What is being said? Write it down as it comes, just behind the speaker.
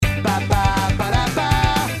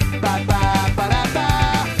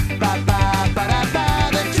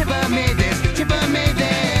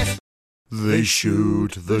They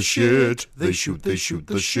shoot the shit, they shoot the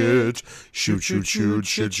shit, shoot,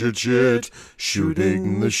 shit,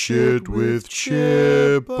 shooting the shit with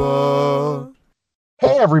Chippa.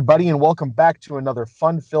 Hey everybody, and welcome back to another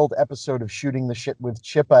fun-filled episode of Shooting the Shit with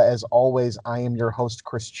Chippa. As always, I am your host,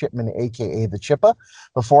 Chris Chipman, aka The Chippa.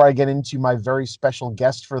 Before I get into my very special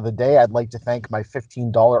guest for the day, I'd like to thank my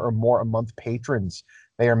 $15 or more a month patrons.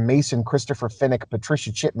 They are Mason, Christopher Finnick,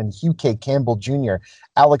 Patricia Chipman, Hugh K. Campbell Jr.,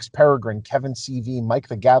 Alex Peregrine, Kevin C.V., Mike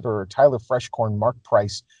the Gatherer, Tyler Freshcorn, Mark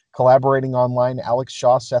Price, collaborating online, Alex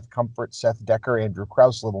Shaw, Seth Comfort, Seth Decker, Andrew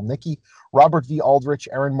Krause, Little Nicky, Robert V. Aldrich,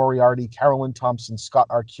 Aaron Moriarty, Carolyn Thompson, Scott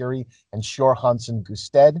Arcuri, and Shore Hansen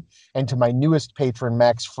Gusted. And to my newest patron,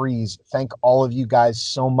 Max Freeze, thank all of you guys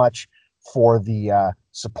so much for the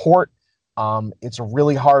support. It's a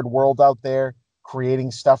really hard world out there.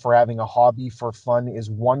 Creating stuff or having a hobby for fun is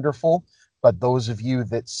wonderful, but those of you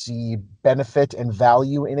that see benefit and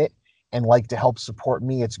value in it and like to help support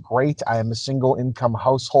me, it's great. I am a single income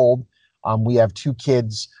household. We have 2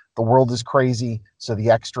 kids. The world is crazy, so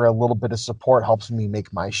the extra little bit of support helps me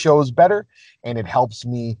make my shows better, and it helps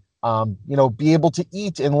me, be able to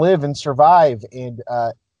eat and live and survive and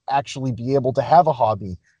actually be able to have a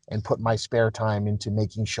hobby and put my spare time into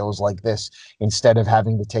making shows like this instead of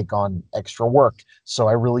having to take on extra work. So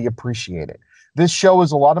I really appreciate it. This show,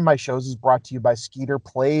 as a lot of my shows, is brought to you by Skeeter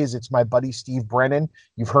Plays. It's my buddy Steve Brennan.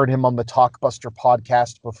 You've heard him on the Talkbuster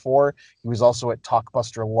podcast before. He was also at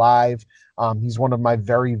Talkbuster Live. He's one of my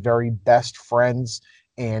very, very best friends,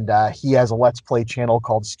 and he has a Let's Play channel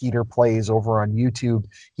called Skeeter Plays over on YouTube.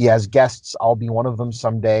 He has guests. I'll be one of them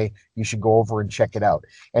someday. You should go over and check it out.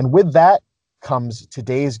 And with that comes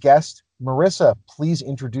today's guest. Marissa, please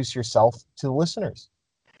introduce yourself to the listeners.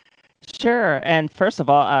 Sure. And first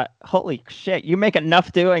of all, holy shit, you make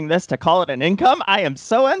enough doing this to call it an income? I am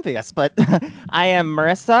so envious, but I am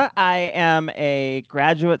Marissa. I am a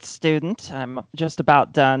graduate student. I'm just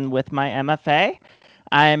about done with my MFA.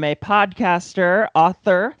 I'm a podcaster,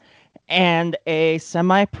 author, and a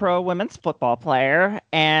semi-pro women's football player.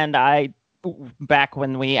 And back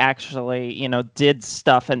when we actually, did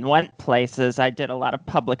stuff and went places, I did a lot of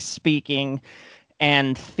public speaking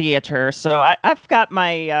and theater. So I've got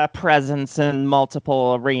my presence in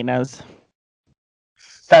multiple arenas.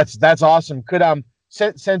 That's awesome. Could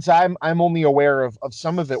since I'm only aware of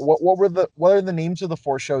some of it, what are the names of the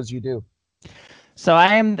 4 shows you do? So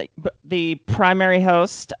I am the primary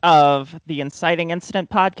host of the Inciting Incident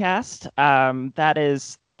podcast. That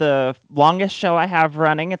is the longest show I have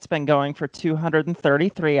running. It's been going for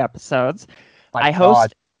 233 episodes. I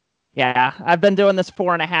host. Yeah, I've been doing this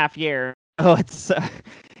 4.5 years. Oh, it's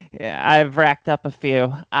I've racked up a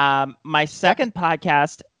few. My second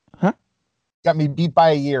podcast, got me beat by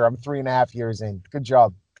a year. I'm 3.5 years in. Good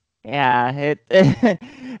job. Yeah,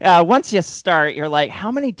 once you start, you're like,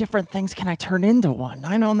 how many different things can I turn into one?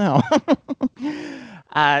 I don't know.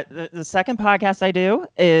 The second podcast I do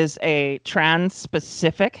is a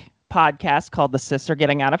trans-specific podcast called The Sister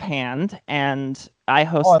Getting Out of Hand, and I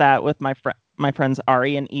host that with my friends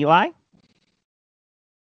Ari and Eli.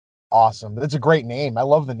 Awesome. That's a great name. I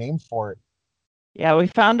love the name for it. Yeah, we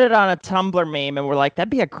found it on a Tumblr meme, and we're like, that'd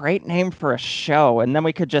be a great name for a show, and then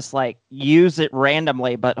we could just use it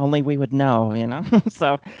randomly, but only we would know,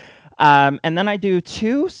 So, and then I do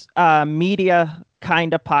 2 media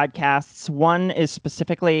kind of podcasts. One is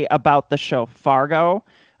specifically about the show Fargo.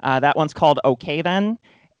 That one's called Okay Then.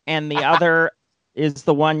 And the other is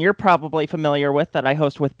the one you're probably familiar with that I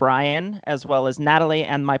host with Brian, as well as Natalie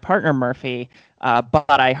and my partner Murphy. But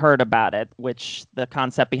I heard about it, which the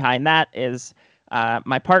concept behind that is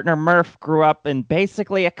my partner Murph grew up in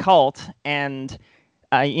basically a cult. And,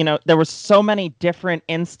 there was so many different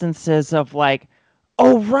instances of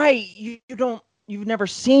oh, right, you've never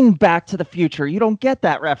seen Back to the Future. You don't get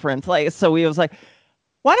that reference. So he was like,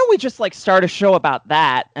 why don't we just start a show about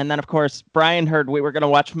that? And then, of course, Brian heard we were going to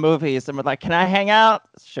watch movies and was like, can I hang out?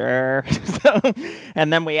 Sure.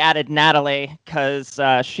 And then we added Natalie because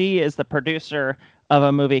she is the producer of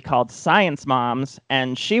a movie called Science Moms,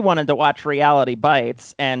 and she wanted to watch Reality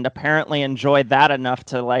Bites and apparently enjoyed that enough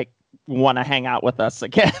to want to hang out with us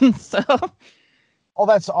again. So, oh,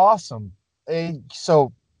 that's awesome.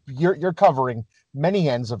 So you're covering many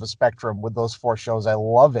ends of a spectrum with those 4 shows. I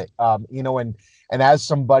love it. And as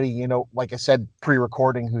somebody, like I said,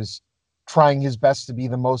 pre-recording, who's trying his best to be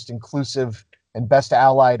the most inclusive and best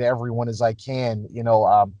ally to everyone as I can,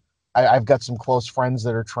 I've got some close friends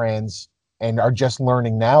that are trans and are just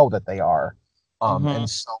learning now that they are. And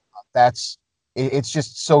so that's it's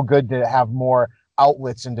just so good to have more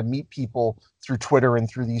outlets and to meet people through Twitter and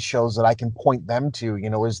through these shows that I can point them to,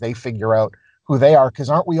 as they figure out who they are. Because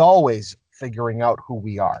aren't we always figuring out who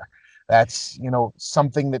we are? That's,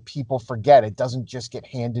 something that people forget. It doesn't just get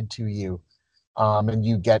handed to you. And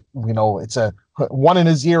you get, it's a 1 and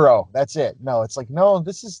a 0. That's it. No, it's like, no,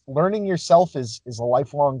 this is learning yourself is a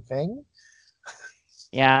lifelong thing.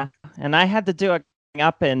 Yeah. And I had to do it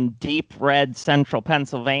up in deep red central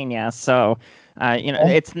Pennsylvania. So,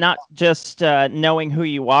 it's not just knowing who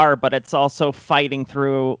you are, but it's also fighting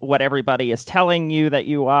through what everybody is telling you that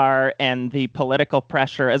you are and the political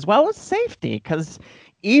pressure as well as safety. Because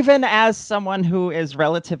even as someone who is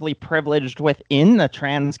relatively privileged within the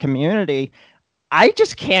trans community, I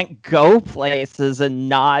just can't go places and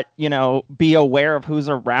not, be aware of who's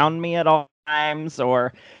around me at all times,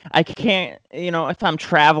 or I can't, if I'm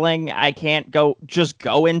traveling, I can't just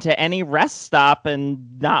go into any rest stop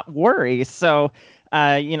and not worry. So,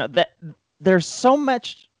 that there's so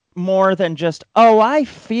much more than just, oh, I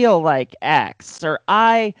feel like X, or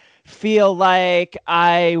I feel like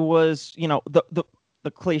I was,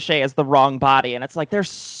 the cliche is the wrong body. And it's like,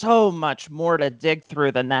 there's so much more to dig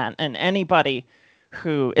through than that. And anybody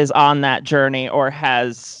who is on that journey or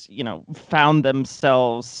has, found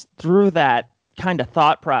themselves through that kind of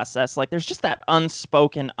thought process, like there's just that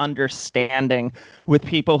unspoken understanding with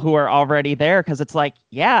people who are already there. Cause it's like,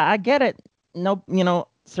 yeah, I get it. No,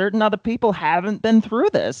 certain other people haven't been through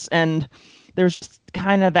this. And there's just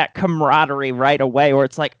kind of that camaraderie right away where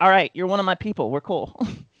it's like, all right, you're one of my people. We're cool.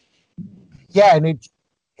 Yeah. And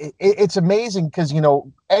it's amazing because,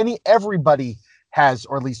 everybody has,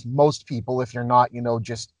 or at least most people, if you're not,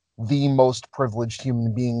 just the most privileged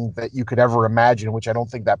human being that you could ever imagine, which I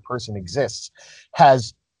don't think that person exists,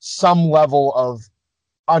 has some level of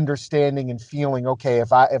understanding and feeling, okay,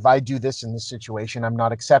 if I do this in this situation, I'm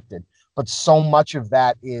not accepted. But so much of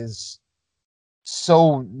that is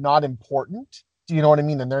so not important. Do you know what I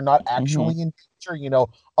mean? And they're not actually in danger,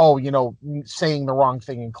 saying the wrong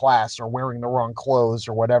thing in class or wearing the wrong clothes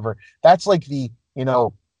or whatever. That's like the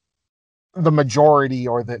majority,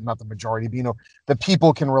 or not the majority, but the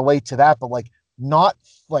people can relate to that, but like not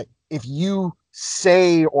like if you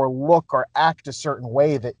say or look or act a certain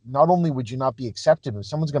way, that not only would you not be accepted, but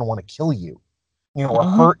someone's going to want to kill you, or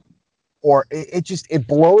hurt, or it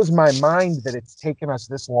blows my mind that it's taken us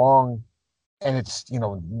this long. And it's,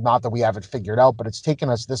 not that we haven't figured out, but it's taken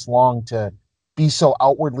us this long to be so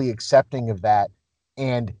outwardly accepting of that.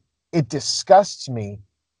 And it disgusts me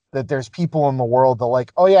that there's people in the world that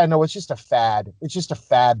like, oh yeah, no, it's just a fad. It's just a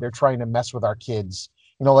fad. They're trying to mess with our kids.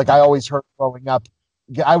 Like I always heard growing up,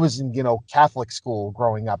 I was in, Catholic school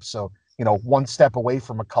growing up. So, one step away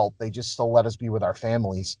from a cult, they just still let us be with our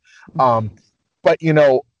families. But,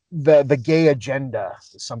 the gay agenda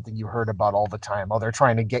is something you heard about all the time. Oh, they're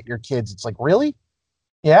trying to get your kids. It's like, really?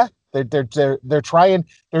 Yeah. They're trying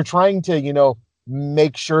to,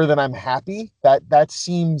 make sure that I'm happy. That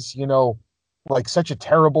seems, like such a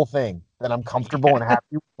terrible thing, that I'm comfortable and happy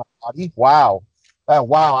with my body. Wow.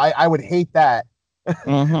 Wow. I would hate that.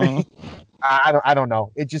 I don't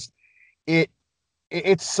know. It's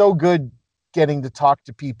so good getting to talk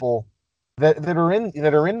to people that are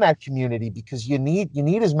in that community, because you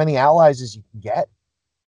need as many allies as you can get.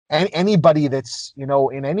 And anybody that's,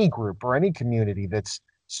 in any group or any community that's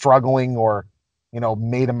struggling or,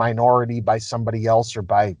 made a minority by somebody else or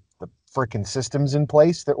by the frickin' systems in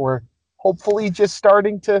place that we're hopefully just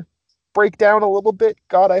starting to break down a little bit.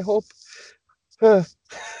 God, I hope.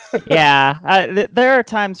 Yeah. There are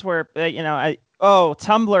times where,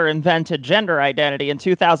 Tumblr invented gender identity in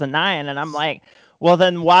 2009. And I'm like, well,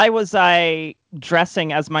 then why was I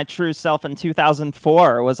dressing as my true self in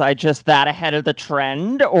 2004? Was I just that ahead of the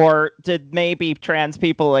trend? Or did maybe trans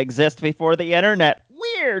people exist before the internet?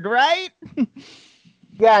 Weird, right?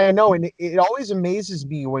 Yeah, I know. And it always amazes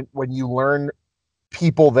me when you learn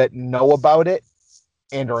people that know about it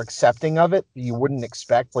and are accepting of it, you wouldn't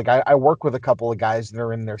expect. Like I work with a couple of guys that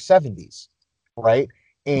are in their 70s, right?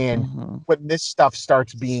 And when this stuff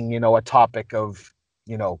starts being, a topic of,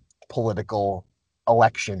 political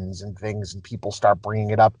elections and things, and people start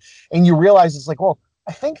bringing it up, and you realize it's like, well,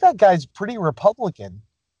 I think that guy's pretty Republican.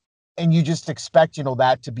 And you just expect,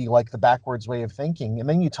 that to be like the backwards way of thinking. And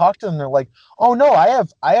then you talk to them, they're like, oh no, I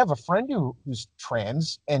have a friend who's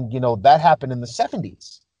trans, and that happened in the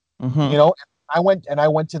 70s. I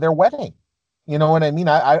went to their wedding. You know what I mean?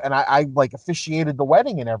 I like officiated the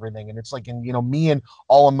wedding and everything. And it's like, and me and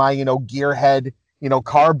all of my, gearhead,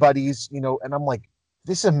 car buddies, and I'm like,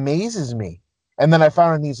 this amazes me. And then I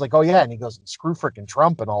found, and he's like, oh yeah. And he goes, screw frickin'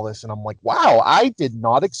 Trump and all this. And I'm like, wow, I did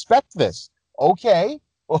not expect this. Okay.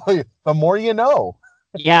 Well, the more you know.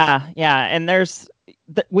 Yeah, yeah, and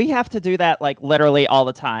we have to do that like literally all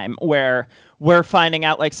the time, where we're finding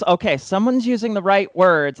out like, okay, someone's using the right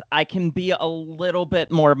words. I can be a little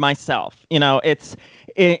bit more myself.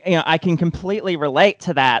 I can completely relate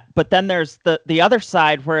to that. But then there's the other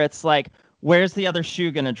side where it's like, where's the other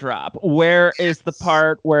shoe gonna drop? Where is the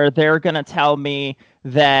part where they're gonna tell me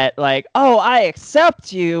that like, oh, I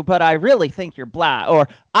accept you, but I really think you're blah, or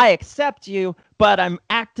I accept you, but I'm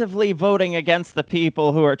actively voting against the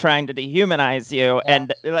people who are trying to dehumanize you.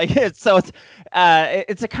 And like, it's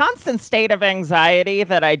a constant state of anxiety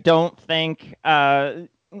that I don't think, I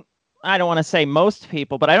don't want to say most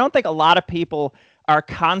people, but I don't think a lot of people are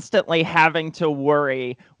constantly having to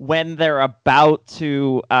worry when they're about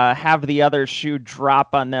to have the other shoe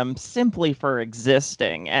drop on them simply for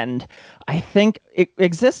existing. And I think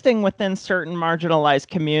existing within certain marginalized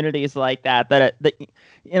communities like that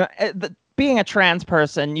being a trans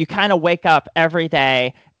person, you kind of wake up every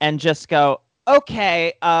day and just go,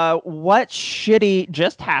 okay, what shitty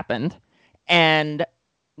just happened? And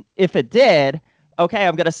if it did, okay,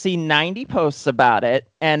 I'm going to see 90 posts about it.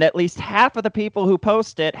 And at least half of the people who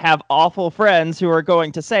post it have awful friends who are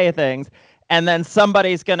going to say things. And then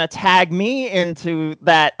somebody's going to tag me into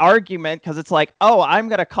that argument because it's like, oh, I'm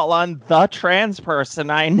going to call on the trans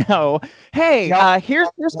person I know. Hey, here's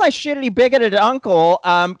my shitty bigoted uncle.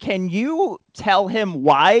 Can you tell him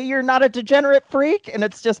why you're not a degenerate freak? And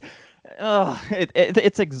it's just,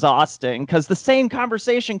 it's exhausting because the same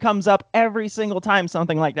conversation comes up every single time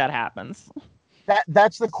something like that happens.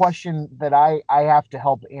 That's the question that I have to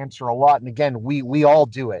help answer a lot. And again, we all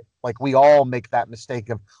do it. Like we all make that mistake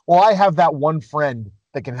of, well, I have that one friend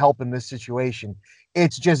that can help in this situation.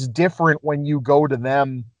 It's just different when you go to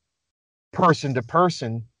them person to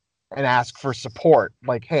person and ask for support.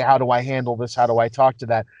 Like, hey, how do I handle this? How do I talk to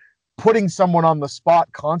that? Putting someone on the spot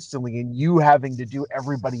constantly and you having to do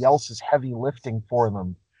everybody else's heavy lifting for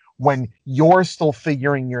them when you're still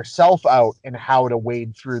figuring yourself out and how to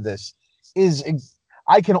wade through this is,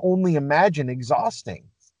 I can only imagine, exhausting.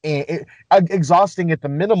 Exhausting at the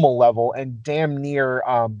minimal level and damn near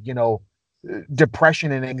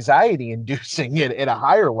depression and anxiety inducing it at a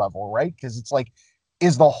higher level, right? Because it's like,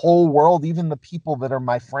 is the whole world, even the people that are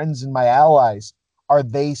my friends and my allies, are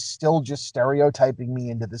they still just stereotyping me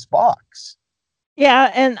into this box?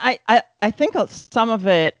 Yeah, and I think some of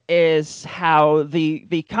it is how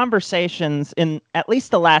the conversations in at least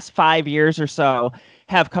the last 5 years or so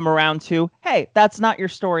have come around to, hey, that's not your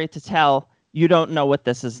story to tell. You don't know what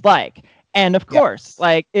this is like. And of course,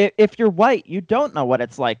 like if you're white, you don't know what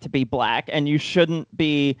it's like to be black, and you shouldn't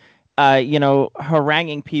be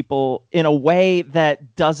haranguing people in a way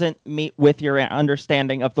that doesn't meet with your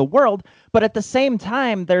understanding of the world. But at the same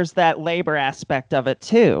time, there's that labor aspect of it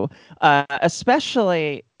too,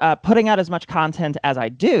 especially putting out as much content as I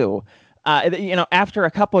do. After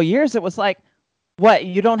a couple of years, it was like, what,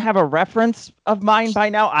 you don't have a reference of mine by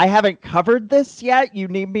now? I haven't covered this yet. You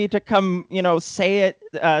need me to come, say it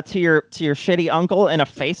to your shitty uncle in a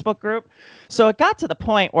Facebook group. So it got to the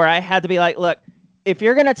point where I had to be like, look, if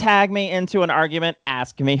you're going to tag me into an argument,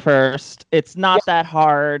 ask me first. It's not that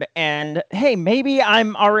hard. And hey, maybe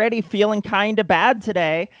I'm already feeling kind of bad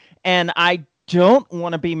today, and I don't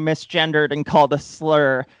want to be misgendered and called a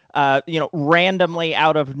slur, randomly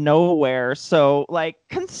out of nowhere. So like,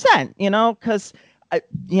 consent, because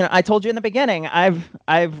I told you in the beginning, I've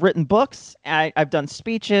written books, I've done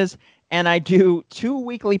speeches, and I do 2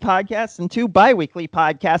 weekly podcasts and 2 bi-weekly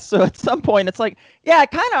podcasts. So at some point it's like, yeah, I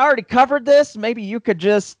kind of already covered this. Maybe you could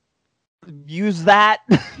just use that.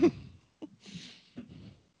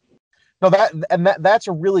 No, that's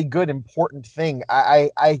a really good, important thing.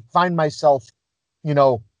 I find myself,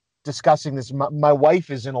 discussing this. My wife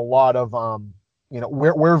is in a lot of,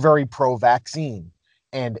 we're very pro-vaccine.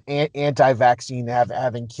 And anti-vaccine,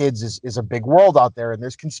 having kids is a big world out there, and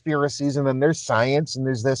there's conspiracies, and then there's science, and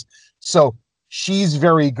there's this. So she's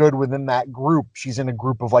very good within that group. She's in a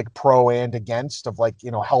group of like pro and against, of like,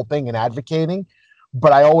 helping and advocating.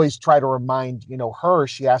 But I always try to remind, her,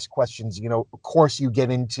 she asks questions, of course you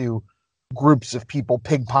get into groups of people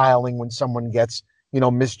pigpiling when someone gets,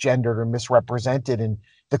 misgendered or misrepresented. And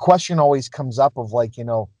the question always comes up of like,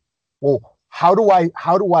 well, how do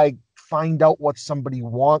I find out what somebody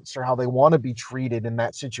wants or how they want to be treated in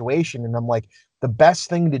that situation? And I'm like, the best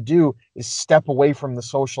thing to do is step away from the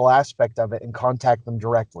social aspect of it and contact them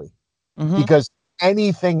directly. Mm-hmm. Because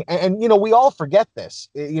anything, and we all forget this,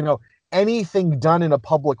 anything done in a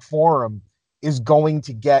public forum is going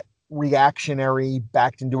to get reactionary,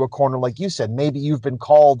 backed into a corner. Like you said, maybe you've been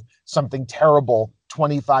called something terrible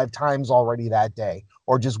 25 times already that day,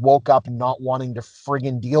 or just woke up not wanting to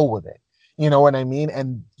friggin' deal with it. You know what I mean?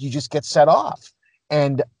 And you just get set off.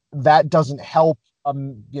 And that doesn't help,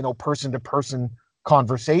 person to person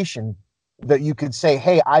conversation, that you could say,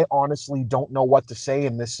 hey, I honestly don't know what to say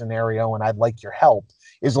in this scenario and I'd like your help,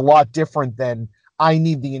 is a lot different than I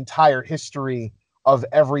need the entire history of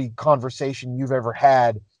every conversation you've ever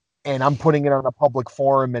had, and I'm putting it on a public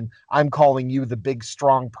forum, and I'm calling you the big,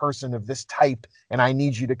 strong person of this type, and I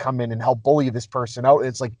need you to come in and help bully this person out.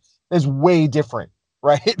 It's like, it's way different,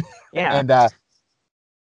 right? Yeah. And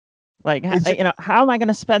like, how am I going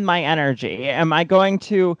to spend my energy? Am I going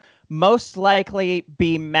to most likely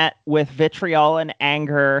be met with vitriol and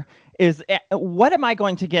anger? What am I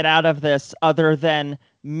going to get out of this other than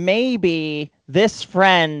maybe this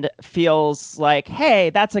friend feels like, hey,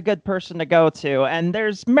 that's a good person to go to, and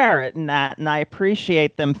there's merit in that, and I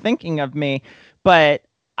appreciate them thinking of me, but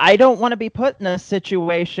I don't want to be put in a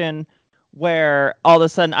situation where all of a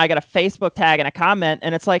sudden I got a Facebook tag and a comment,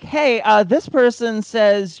 and it's like, hey, this person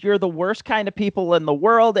says you're the worst kind of people in the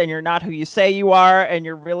world, and you're not who you say you are, and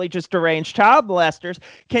you're really just deranged child molesters.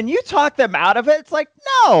 Can you talk them out of it? It's like,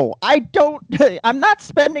 no, I don't. I'm not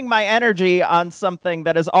spending my energy on something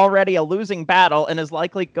that is already a losing battle and is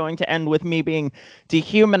likely going to end with me being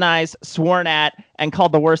dehumanized, sworn at, and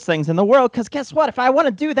called the worst things in the world. Because guess what? If I want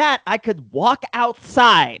to do that, I could walk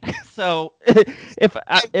outside. So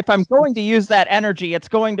if I'm going to use that energy, it's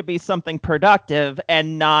going to be something productive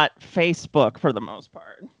and not Facebook for the most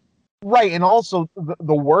part. Right. And also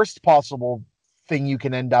the worst possible thing you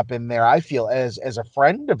can end up in there, I feel, as a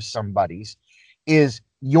friend of somebody's, is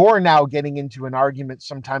you're now getting into an argument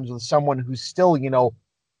sometimes with someone who's still,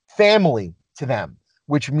 family to them,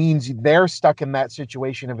 which means they're stuck in that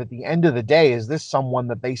situation of, at the end of the day, is this someone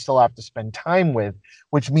that they still have to spend time with?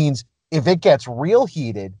 Which means if it gets real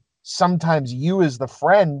heated, sometimes you as the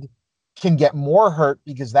friend can get more hurt,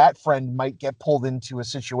 because that friend might get pulled into a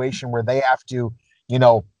situation where they have to,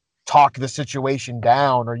 talk the situation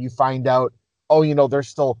down, or you find out, they're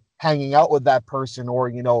still hanging out with that person,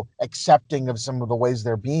 or, accepting of some of the ways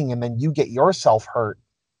they're being, and then you get yourself hurt.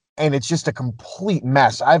 And it's just a complete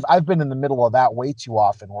mess. I've been in the middle of that way too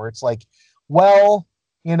often, where it's like, well,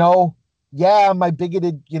 yeah, my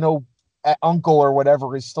bigoted, uncle or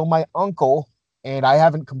whatever is still my uncle, and I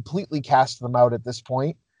haven't completely cast them out at this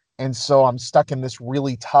point. And so I'm stuck in this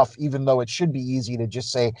really tough, even though it should be easy to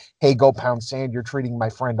just say, hey, go pound sand, you're treating my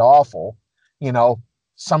friend awful.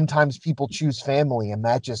 Sometimes people choose family, and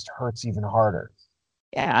that just hurts even harder.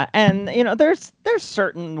 Yeah, and there's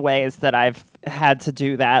certain ways that I've had to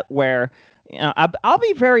do that where I'll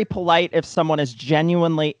be very polite if someone is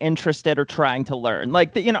genuinely interested or trying to learn.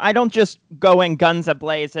 Like I don't just go in guns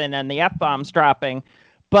a-blazing and the F-bombs dropping,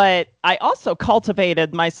 but I also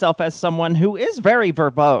cultivated myself as someone who is very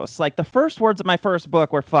verbose. Like the first words of my first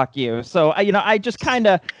book were "fuck you," so I just kind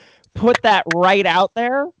of put that right out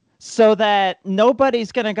there, so that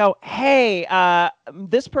nobody's gonna go, hey,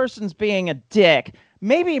 this person's being a dick.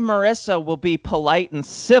 Maybe Marissa will be polite and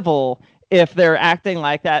civil if they're acting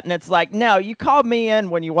like that. And it's like, no, you call me in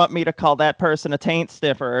when you want me to call that person a taint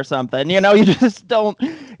sniffer or something. You just don't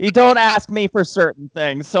ask me for certain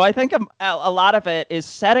things. So I think a lot of it is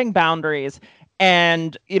setting boundaries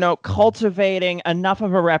and, cultivating enough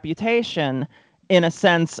of a reputation in a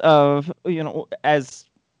sense of, as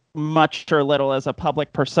much or little as a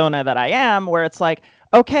public persona that I am, where it's like,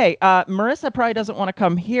 okay, Marissa probably doesn't want to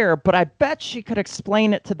come here, but I bet she could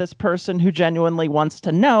explain it to this person who genuinely wants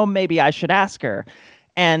to know. Maybe I should ask her.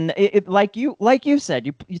 And it like you said,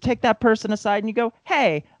 you take that person aside and you go,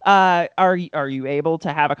 hey, are you able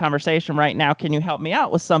to have a conversation right now? Can you help me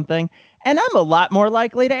out with something? And I'm a lot more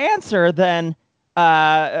likely to answer than,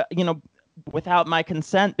 without my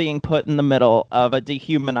consent being put in the middle of a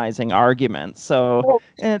dehumanizing argument. So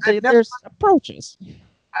there's approaches.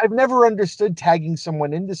 I've never understood tagging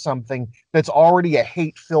someone into something that's already a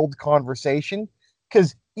hate-filled conversation,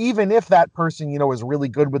 because even if that person, is really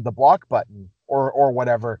good with the block button or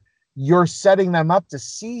whatever, you're setting them up to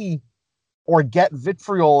see or get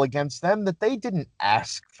vitriol against them that they didn't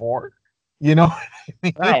ask for. You know what I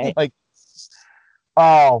mean? Right. Like,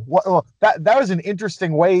 oh, well, that was an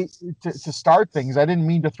interesting way to start things. I didn't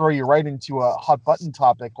mean to throw you right into a hot button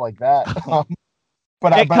topic like that.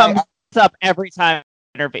 But it comes up every time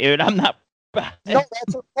interviewed. I'm not. No,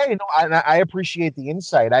 that's okay. No, I appreciate the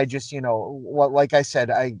insight. I just, like I said,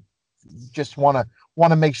 I just want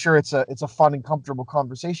to make sure it's a fun and comfortable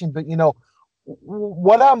conversation. But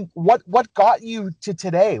what got you to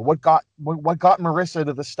today? What got Marissa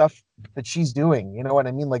to the stuff that she's doing? You know what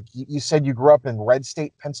I mean? Like you said, you grew up in Red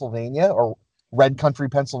State, Pennsylvania, or Red Country,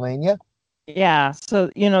 Pennsylvania. Yeah,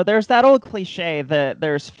 so there's that old cliche that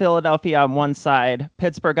there's Philadelphia on one side,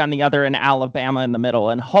 Pittsburgh on the other, and Alabama in the middle.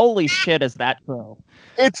 And holy shit, is that true?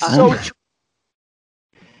 It's Um, so true.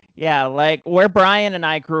 yeah, like where Brian and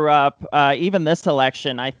I grew up, even this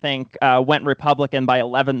election, I think, went Republican by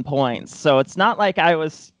 11 points. So it's not like I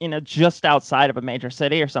was, just outside of a major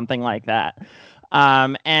city or something like that.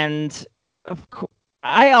 And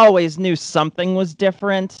I always knew something was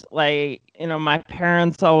different. Like, my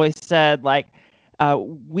parents always said, like,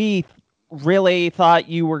 we really thought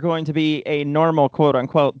you were going to be a normal quote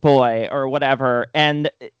unquote boy or whatever.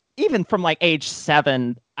 And even from like age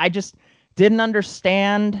 7, I just didn't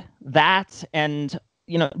understand that, and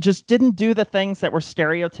just didn't do the things that were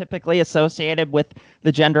stereotypically associated with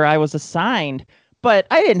the gender I was assigned. But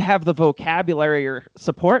I didn't have the vocabulary or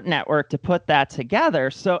support network to put that together,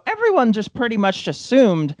 so everyone just pretty much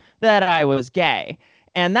assumed that I was gay.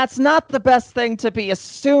 And that's not the best thing to be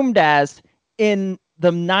assumed as in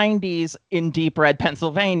the 90s in deep red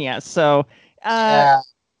Pennsylvania. So Yeah.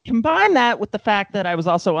 combine that with the fact that I was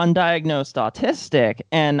also undiagnosed autistic,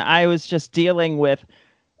 and I was just dealing with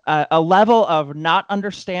a level of not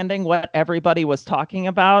understanding what everybody was talking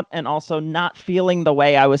about, and also not feeling the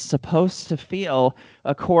way I was supposed to feel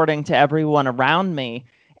according to everyone around me.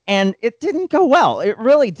 And it didn't go well. It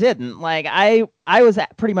really didn't. Like I was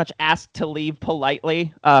pretty much asked to leave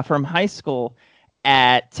politely from high school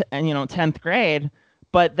at 10th grade.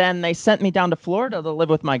 But then they sent me down to Florida to live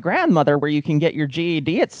with my grandmother, where you can get your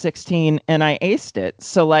GED at 16, and I aced it.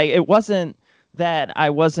 So like it wasn't that I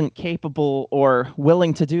wasn't capable or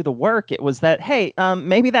willing to do the work. It was that, hey,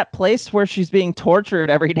 maybe that place where she's being tortured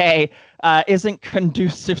every day isn't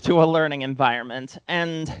conducive to a learning environment.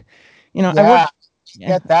 And I Yeah, worked. Yeah.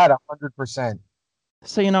 get that 100%.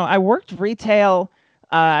 So I worked retail.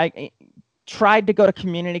 I tried to go to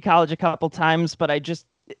community college a couple times, but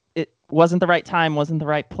it wasn't the right time, wasn't the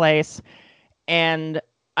right place. And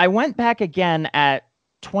I went back again at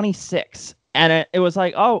 26, and it was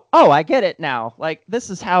like, oh, I get it now. Like, this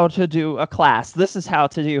is how to do a class. This is how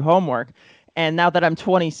to do homework. And now that I'm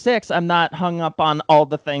 26, I'm not hung up on all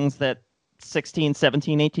the things that 16,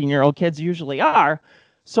 17, 18-year-old kids usually are.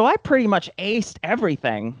 So I pretty much aced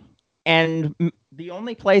everything. And the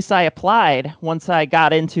only place I applied once I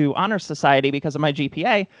got into Honor Society because of my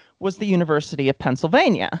GPA was the University of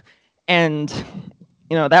Pennsylvania. And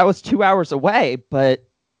that was 2 hours away, but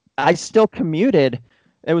I still commuted.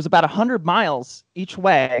 It was about 100 miles each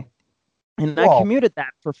way. And I Whoa. commuted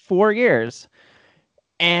that for 4 years.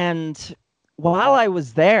 And while I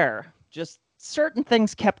was there, just certain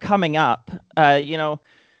things kept coming up.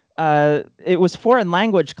 It was foreign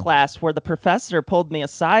language class where the professor pulled me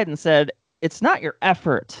aside and said, "It's not your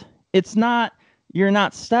effort. It's not, you're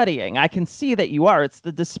not studying. I can see that you are. It's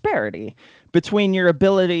the disparity between your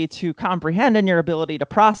ability to comprehend and your ability to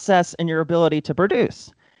process and your ability to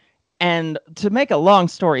produce." And to make a long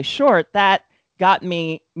story short, that got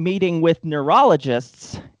me meeting with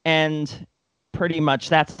neurologists, and pretty much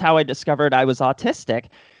that's how I discovered I was autistic,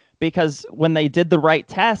 because when they did the right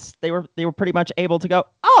test, they were pretty much able to go,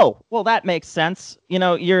 "Oh, well, that makes sense.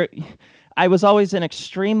 I was always an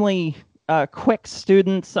extremely quick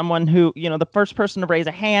student, someone who, the first person to raise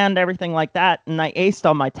a hand, everything like that, and I aced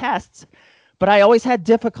all my tests. But I always had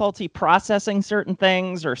difficulty processing certain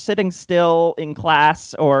things, or sitting still in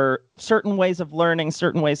class, or certain ways of learning,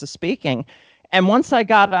 certain ways of speaking. And once I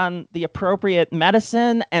got on the appropriate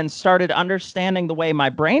medicine and started understanding the way my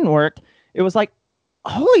brain worked, it was like,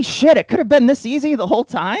 holy shit, it could have been this easy the whole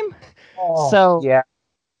time. Oh, So yeah.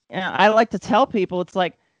 I like to tell people, it's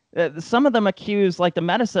like some of them accuse like the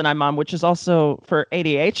medicine I'm on, which is also for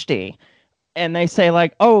ADHD, and they say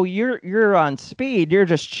like, "Oh, you're on speed, you're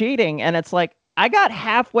just cheating." And it's like, I got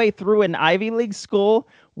halfway through an Ivy League school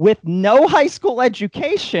with no high school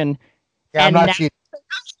education, Yeah, I'm and not now cheating.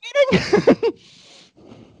 I'm cheating.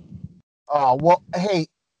 Oh, well, hey,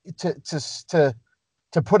 to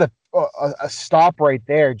put a stop right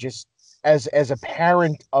there, just as a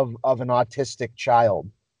parent of an autistic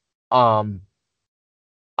child, um,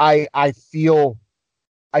 I I feel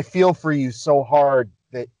for you so hard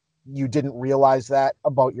that you didn't realize that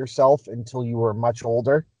about yourself until you were much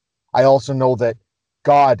older. I also know that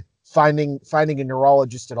God, finding a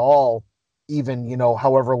neurologist at all, even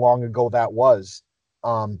however long ago that was,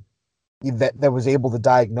 um, that was able to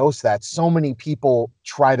diagnose that. So many people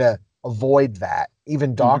try to avoid that,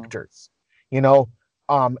 even Mhm. doctors. You know,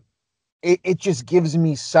 um, it just gives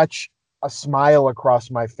me such a smile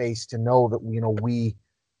across my face to know that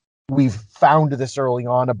we've found this early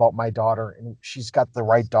on about my daughter, and she's got the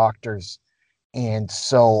right doctors, and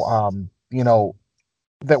so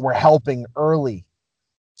that we're helping early,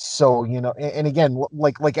 So, and again,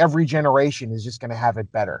 like every generation is just going to have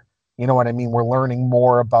it better. You know what I mean? We're learning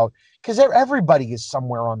more about, because everybody is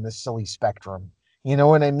somewhere on this silly spectrum. You know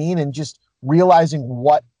what I mean? And just realizing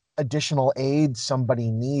what additional aid somebody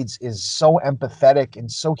needs is so empathetic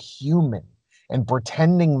and so human, and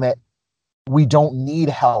pretending that we don't need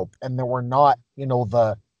help and that we're not,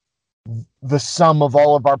 the sum of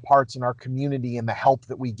all of our parts in our community and the help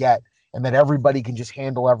that we get, and that everybody can just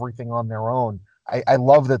handle everything on their own. I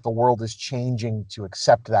love that the world is changing to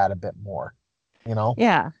accept that a bit more,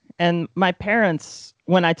 Yeah. And my parents,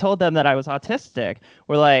 when I told them that I was autistic,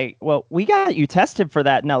 were like, well, we got you tested for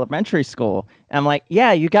that in elementary school. And I'm like,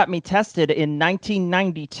 yeah, you got me tested in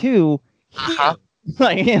 1992 here.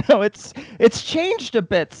 Like, it's changed a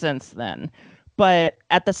bit since then. But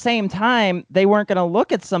at the same time, they weren't going to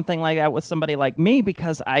look at something like that with somebody like me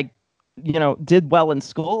because I, did well in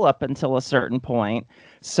school up until a certain point.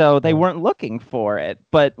 So they weren't looking for it.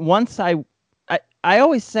 But once I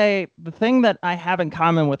always say the thing that I have in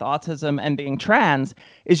common with autism and being trans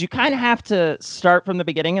is you kind of have to start from the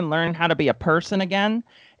beginning and learn how to be a person again.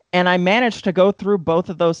 And I managed to go through both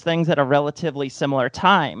of those things at a relatively similar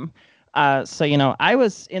time. So, I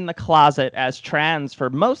was in the closet as trans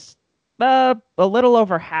for a little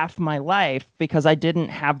over half my life because I didn't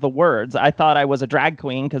have the words. I thought I was a drag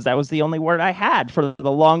queen because that was the only word I had for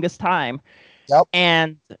the longest time. Yep.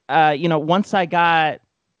 And, once I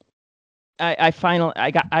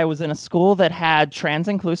was in a school that had trans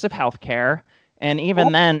inclusive healthcare. And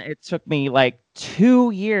even then it took me like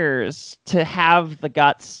 2 years to have the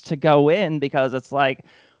guts to go in because it's like,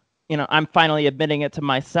 I'm finally admitting it to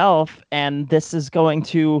myself and this is going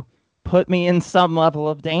to put me in some level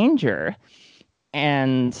of danger.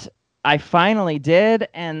 And I finally did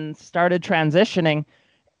and started transitioning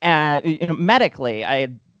medically. I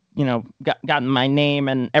had, gotten my name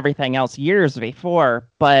and everything else years before,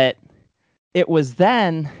 but it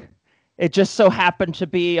just so happened to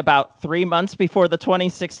be about 3 months before the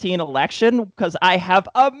 2016 election because I have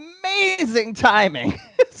amazing timing.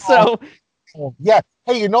 So, yeah.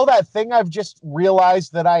 Hey, that thing I've just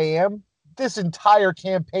realized that I am? This entire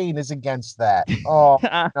campaign is against that. Oh,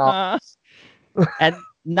 no. And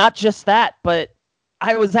not just that, but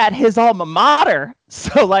I was at his alma mater.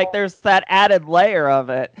 So, like, there's that added layer of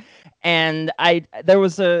it. And there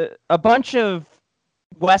was a bunch of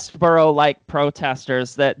Westboro-like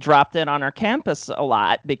protesters that dropped in on our campus a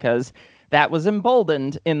lot because that was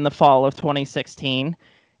emboldened in the fall of 2016.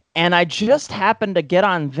 And I just happened to get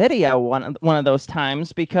on video one of those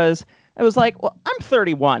times because I was like, well, I'm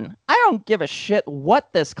 31. I don't give a shit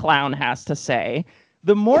what this clown has to say.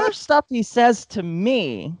 The more stuff he says to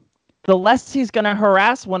me, the less he's going to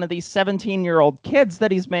harass one of these 17-year-old kids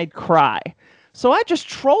that he's made cry. So I just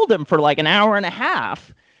trolled him for like an hour and a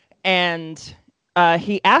half. And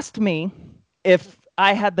he asked me if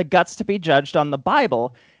I had the guts to be judged on the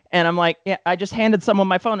Bible. And I'm like, yeah, I just handed someone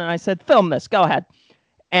my phone and I said, film this, go ahead.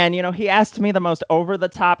 And, he asked me the most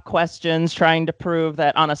over-the-top questions, trying to prove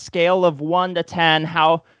that on a scale of 1 to 10,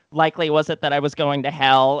 how likely was it that I was going to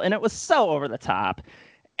hell? And it was so over the top.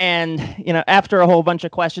 And, after a whole bunch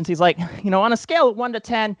of questions, he's like, on a scale of 1 to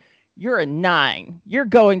 10, you're a 9. You're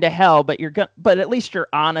going to hell, but but at least you're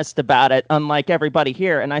honest about it, unlike everybody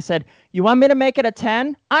here. And I said, you want me to make it a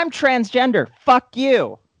 10? I'm transgender. Fuck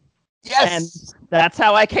you. Yes. And that's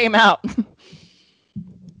how I came out.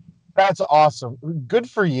 That's awesome. Good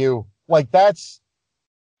for you. Like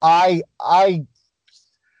I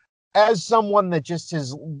as someone that just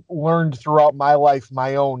has learned throughout my life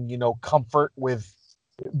my own, comfort with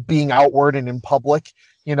being outward and in public,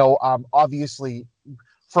 obviously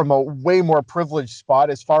from a way more privileged spot.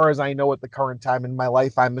 As far as I know at the current time in my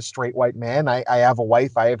life, I'm a straight white man. I have a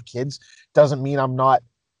wife, I have kids. Doesn't mean I'm not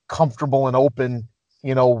comfortable and open,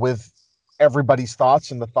 with everybody's thoughts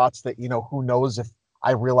and the thoughts that, who knows if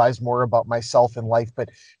I realize more about myself in life. But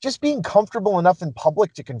just being comfortable enough in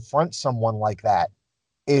public to confront someone like that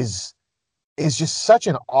is just such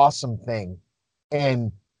an awesome thing.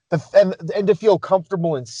 And and to feel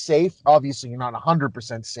comfortable and safe. Obviously, you're not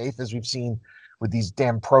 100% safe, as we've seen with these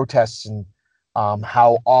damn protests and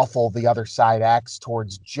how awful the other side acts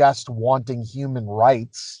towards just wanting human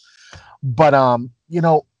rights. But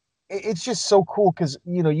it's just so cool because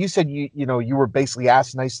you said you were basically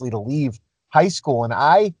asked nicely to leave high school, and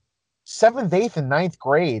 7th, 8th, and 9th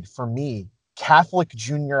grade for me, Catholic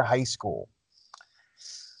junior high school,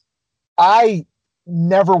 I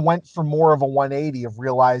never went for more of a 180 of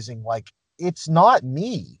realizing like it's not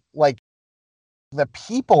me. Like the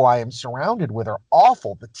people I am surrounded with are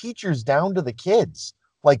awful. The teachers down to the kids.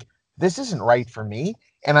 Like this isn't right for me.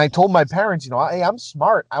 And I told my parents, hey, I'm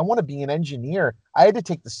smart. I want to be an engineer. I had to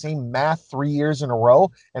take the same math 3 years in a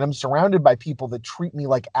row, and I'm surrounded by people that treat me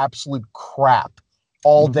like absolute crap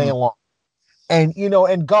all day long. And,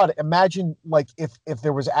 and God, imagine like if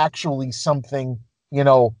there was actually something,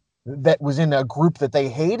 that was in a group that they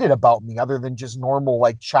hated about me other than just normal,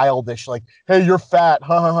 like childish, like, hey, you're fat,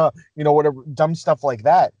 ha ha ha, whatever, dumb stuff like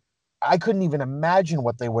that. I couldn't even imagine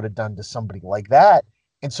what they would have done to somebody like that.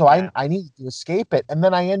 And so I needed to escape it. And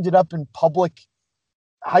then I ended up in public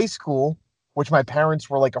high school, which my parents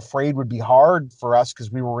were like afraid would be hard for us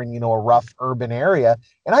because we were in, a rough urban area.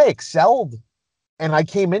 And I excelled, and I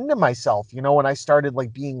came into myself, and I started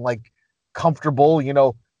like being like comfortable,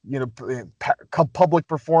 public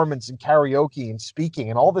performance and karaoke and speaking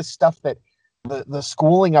and all this stuff that the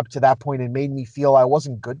schooling up to that point had made me feel I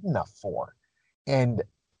wasn't good enough for. And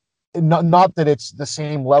not that it's the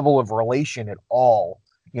same level of relation at all,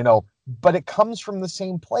 but it comes from the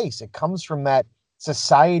same place. It comes from that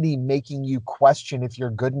society making you question if you're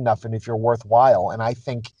good enough and if you're worthwhile. And I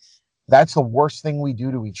think that's the worst thing we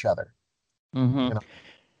do to each other.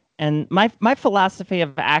 And my philosophy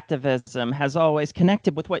of activism has always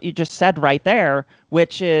connected with what you just said right there,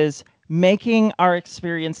 which is making our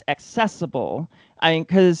experience accessible. I mean,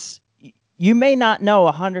 because you may not know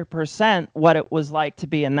 100% what it was like to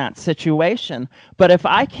be in that situation, but if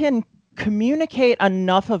I can communicate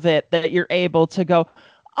enough of it that you're able to go,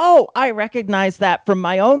 oh, I recognize that from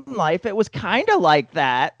my own life, it was kind of like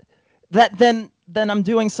that, then I'm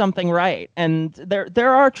doing something right. And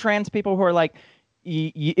there are trans people who are like,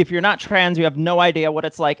 if you're not trans, you have no idea what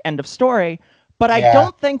it's like, end of story. But I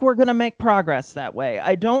don't think we're going to make progress that way.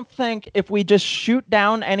 I don't think if we just shoot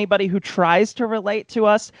down anybody who tries to relate to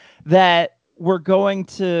us, that we're going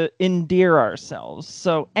to endear ourselves.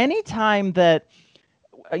 So anytime that,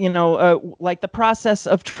 like the process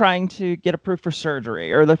of trying to get approved for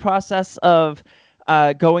surgery, or the process of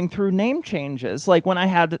going through name changes, like when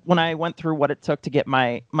I went through what it took to get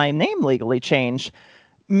my name legally changed,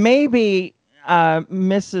 maybe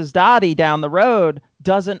Mrs. Dottie down the road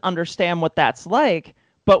doesn't understand what that's like,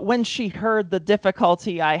 but when she heard the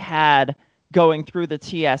difficulty I had going through the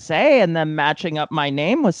TSA and then matching up my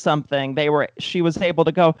name with something, she was able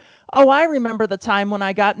to go, oh, I remember the time when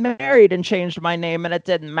I got married and changed my name and it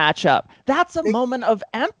didn't match up. That's a moment of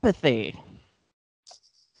empathy.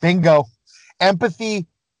 Bingo. Empathy,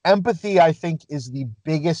 I think, is the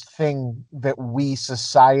biggest thing that we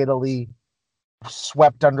societally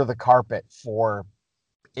swept under the carpet for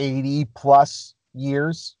 80 plus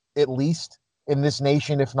years, at least, in this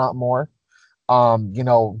nation, if not more.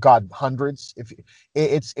 God, hundreds. If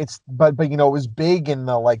but it was big in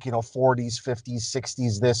the 40s, 50s,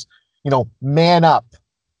 60s. This, man up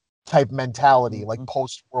type mentality, like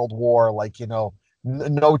post World War,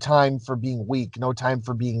 no time for being weak, no time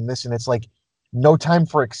for being this, and it's like no time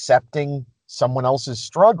for accepting someone else's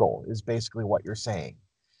struggle is basically what you're saying.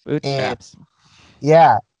 Bootstraps.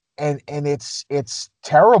 Yeah, and it's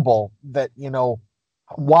terrible that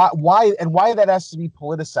why that has to be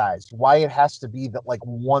politicized, why it has to be that like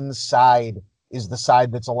one side is the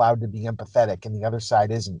side that's allowed to be empathetic and the other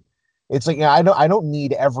side isn't. It's like, I don't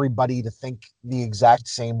need everybody to think the exact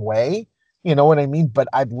same way, you know what I mean? But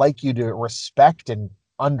I'd like you to respect and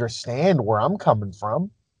understand where I'm coming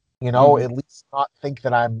from, at least not think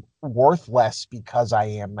that I'm worth less because I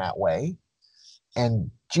am that way.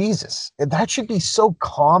 And Jesus, that should be so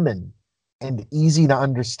common and easy to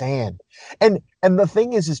understand. And the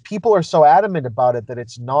thing is people are so adamant about it that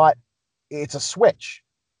it's a switch.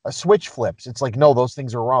 A switch flips. It's like, no, those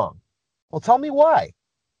things are wrong. Well, tell me why.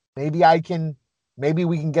 Maybe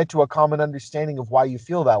we can get to a common understanding of why you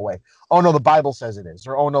feel that way. Oh no, the Bible says it is.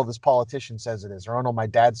 Or, oh no, this politician says it is. Or, oh no, my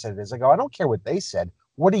dad said it is. I go, I don't care what they said.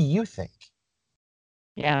 What do you think?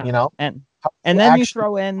 Yeah. And then you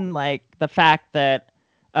throw in like the fact that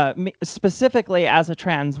specifically as a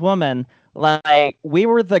trans woman, like we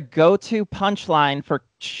were the go-to punchline for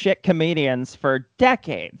shit comedians for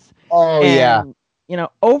decades. Oh, yeah.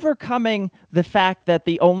 Overcoming the fact that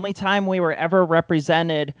the only time we were ever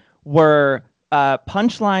represented were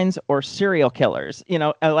punchlines or serial killers.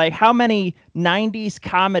 Like how many 90s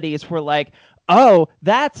comedies were like, oh,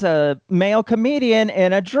 that's a male comedian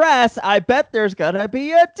in a dress, I bet there's gonna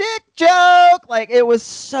be a dick joke. Like it was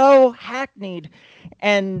so hackneyed.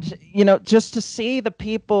 And, just to see the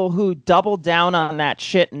people who double down on that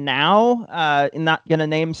shit now, I'm not going to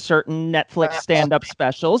name certain Netflix stand-up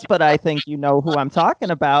specials, but I think you know who I'm talking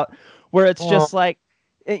about, where it's just like,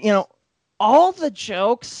 all the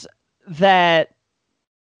jokes that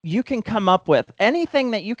you can come up with, anything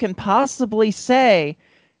that you can possibly say,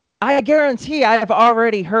 I guarantee I've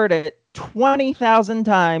already heard it 20,000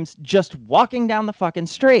 times just walking down the fucking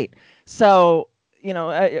street. So, you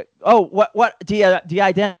know, what do you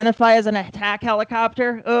identify as an attack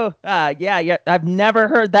helicopter? Oh, yeah, I've never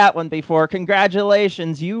heard that one before.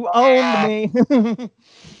 Congratulations, you owned me.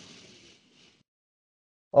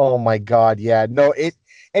 Oh my God, yeah. No,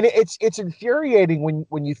 it's infuriating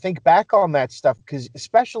when you think back on that stuff, because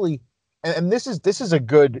especially, and this is a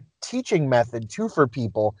good teaching method too for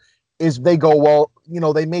people, is they go, well, you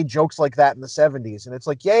know, they made jokes like that in the 70s, and it's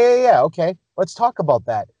like, yeah, okay, let's talk about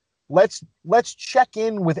that. Let's check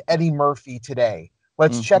in with Eddie Murphy today.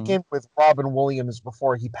 Let's check in with Robin Williams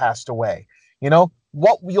before he passed away. You know,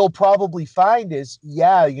 what you'll probably find is,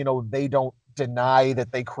 yeah, you know, they don't deny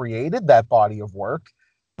that they created that body of work,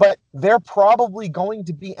 but they're probably going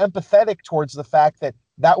to be empathetic towards the fact that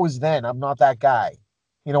that was then. I'm not that guy.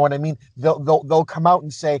 You know what I mean? They'll come out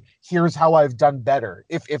and say, "Here's how I've done better."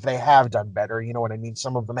 If they have done better, you know what I mean?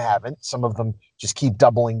 Some of them haven't. Some of them just keep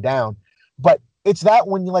doubling down. But it's that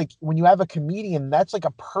when you have a comedian, that's like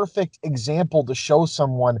a perfect example to show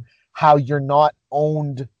someone how you're not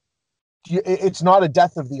owned. It's not a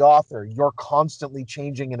death of the author. You're constantly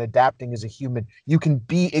changing and adapting as a human. You can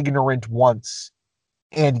be ignorant once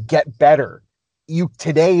and get better.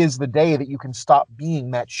 Today is the day that you can stop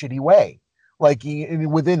being that shitty way. Like,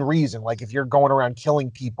 within reason. Like, if you're going around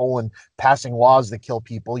killing people and passing laws that kill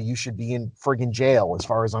people, you should be in friggin' jail, as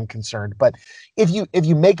far as I'm concerned. But if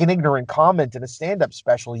you make an ignorant comment in a stand-up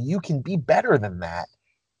special, you can be better than that.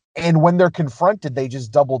 And when they're confronted, they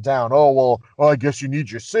just double down. Oh, well, I guess you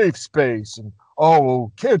need your safe space, and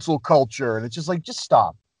well, cancel culture. And it's just like, just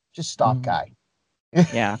stop, guy.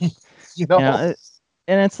 Yeah. You know.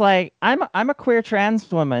 And it's like, I'm a queer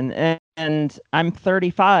trans woman, and I'm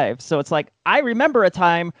 35. So it's like, I remember a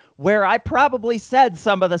time where I probably said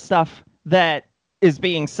some of the stuff that is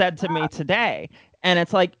being said to me today. And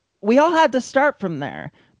it's like, we all had to start from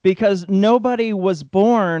there, because nobody was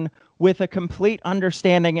born with a complete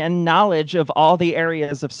understanding and knowledge of all the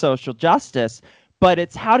areas of social justice. But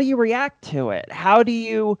it's, how do you react to it? How do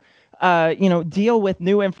you, deal with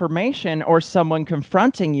new information or someone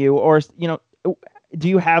confronting you, or, do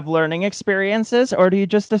you have learning experiences, or do you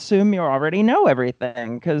just assume you already know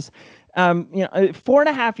everything? Because,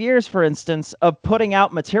 4.5 years, for instance, of putting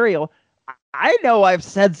out material, I know I've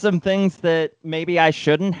said some things that maybe I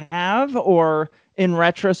shouldn't have, or in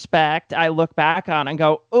retrospect, I look back on and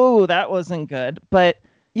go, "Oh, that wasn't good." But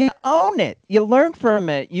you own it. You learn from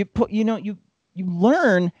it. You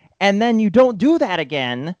learn, and then you don't do that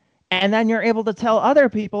again. And then you're able to tell other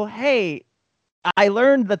people, "Hey, I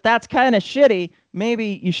learned that that's kind of shitty.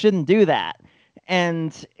 Maybe you shouldn't do that."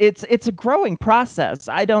 And it's a growing process.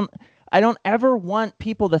 I don't ever want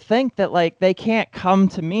people to think that, like, they can't come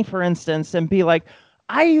to me, for instance, and be like,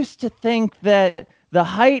 "I used to think that the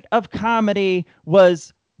height of comedy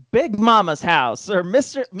was Big Mama's House, or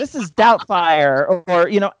Mrs. Doubtfire,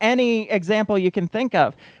 or any example you can think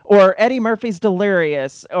of, or Eddie Murphy's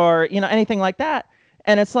Delirious, or anything like that."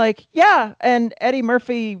 And it's like, yeah, and Eddie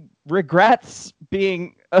Murphy regrets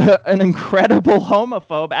being an incredible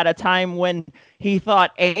homophobe at a time when he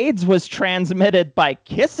thought AIDS was transmitted by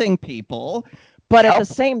kissing people. But at the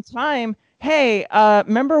same time, hey,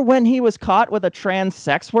 remember when he was caught with a trans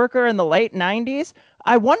sex worker in the late 90s?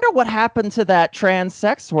 I wonder what happened to that trans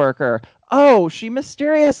sex worker. Oh, she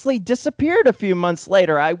mysteriously disappeared a few months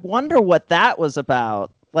later. I wonder what that was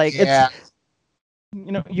about. Like, yeah.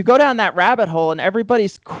 You go down that rabbit hole, and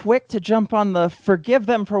everybody's quick to jump on the forgive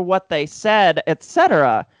them for what they said,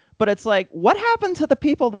 etc. But it's like, what happened to the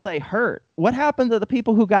people that they hurt? What happened to the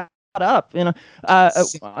people who got up?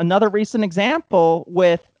 Another recent example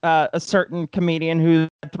with a certain comedian who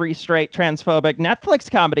had 3 straight transphobic Netflix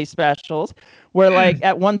comedy specials, where, like,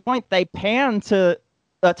 at one point they pan to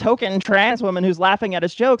a token trans woman who's laughing at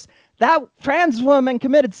his jokes. That trans woman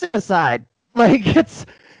committed suicide. Like,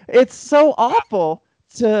 it's so awful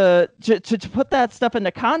to put that stuff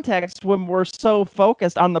into context when we're so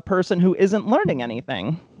focused on the person who isn't learning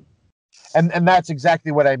anything. And that's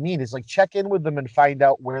exactly what I mean. Is like, check in with them and find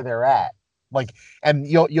out where they're at. Like, and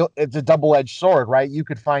you'll it's a double-edged sword, right? You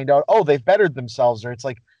could find out, oh, they've bettered themselves, or it's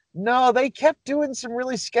like, no, they kept doing some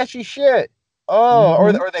really sketchy shit. Oh,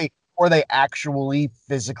 or they actually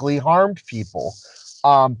physically harmed people.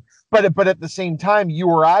 But at the same time, you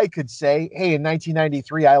or I could say, hey, in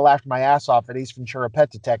 1993, I laughed my ass off at Ace Ventura: Pet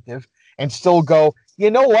Detective, and still go, you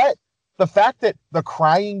know what? The fact that The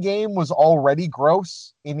Crying Game was already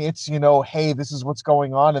gross in its, hey, this is what's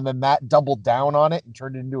going on, and then that doubled down on it and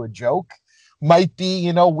turned it into a joke, might be,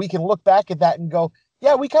 we can look back at that and go,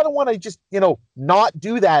 yeah, we kind of want to just, not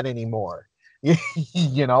do that anymore.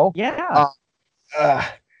 Yeah.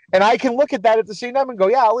 And I can look at that at the same time and go,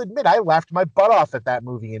 yeah, I'll admit I laughed my butt off at that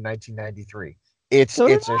movie in 1993. So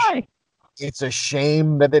did I. It's a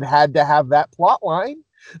shame that it had to have that plot line.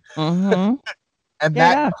 Mm-hmm. And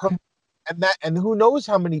Yeah, yeah. and who knows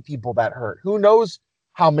how many people that hurt? Who knows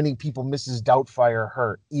how many people Mrs. Doubtfire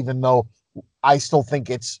hurt? Even though I still think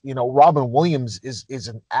it's, Robin Williams is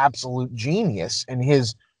an absolute genius, and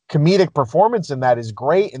his comedic performance in that is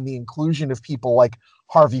great, and the inclusion of people like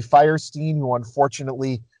Harvey Fierstein, who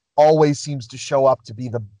unfortunately always seems to show up to be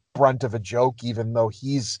the brunt of a joke, even though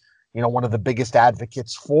he's, one of the biggest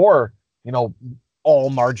advocates for,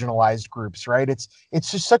 all marginalized groups, right? It's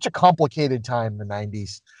just such a complicated time in the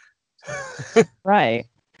 90s. Right.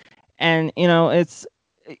 And it's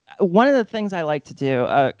one of the things I like to do,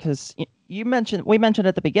 because we mentioned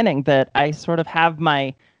at the beginning that I sort of have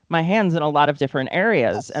my hands in a lot of different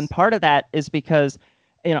areas, and part of that is because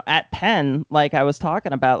at Penn, like I was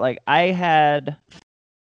talking about, like I had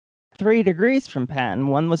 3 degrees from Penn.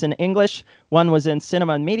 One was in English, one was in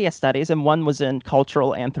cinema and media studies, and one was in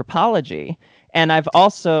cultural anthropology. And I've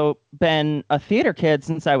also been a theater kid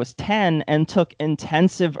since I was 10 and took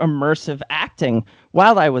intensive immersive acting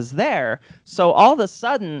while I was there. So all of a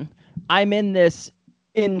sudden, I'm in this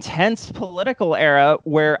intense political era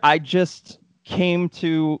where I just came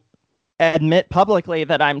to admit publicly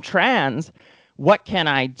that I'm trans. What can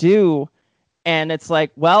I do? And it's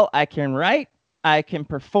like, well, I can write, I can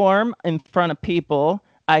perform in front of people,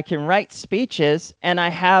 I can write speeches, and I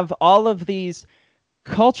have all of these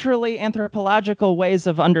culturally anthropological ways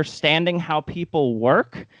of understanding how people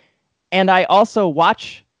work. And I also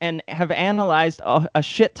watch and have analyzed a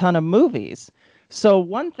shit ton of movies. So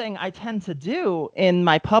one thing I tend to do in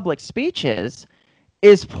my public speeches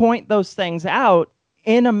is point those things out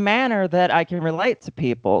in a manner that I can relate to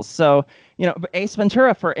people. So, Ace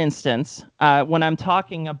Ventura, for instance, when I'm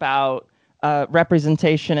talking about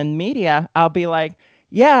representation in media, I'll be like,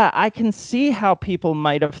 yeah, I can see how people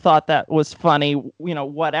might have thought that was funny,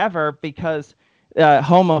 whatever, because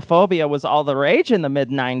homophobia was all the rage in the mid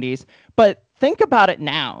 90s. But think about it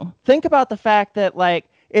now. Think about the fact that, like,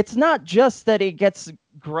 it's not just that he gets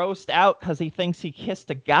grossed out because he thinks he kissed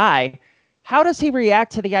a guy. How does he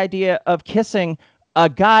react to the idea of kissing a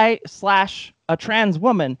guy / a trans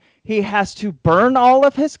woman? He has to burn all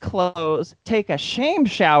of his clothes, take a shame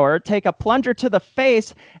shower, take a plunger to the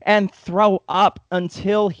face, and throw up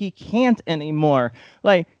until he can't anymore.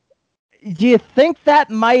 Like, do you think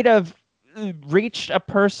that might have reached a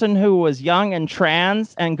person who was young and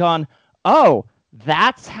trans and gone, oh,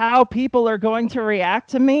 that's how people are going to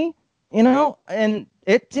react to me? And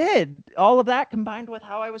it did. All of that combined with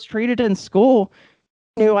how I was treated in school.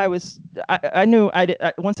 I knew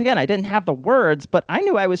once again, I didn't have the words, but I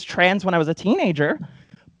knew I was trans when I was a teenager,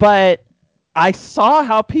 but I saw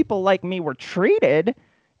how people like me were treated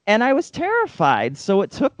and I was terrified. So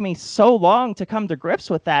it took me so long to come to grips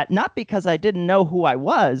with that, not because I didn't know who I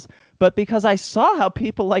was, but because I saw how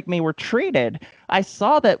people like me were treated. I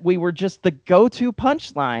saw that we were just the go-to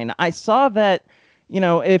punchline. I saw that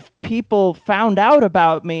if people found out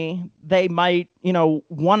about me, they might,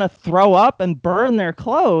 want to throw up and burn their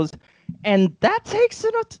clothes. And that takes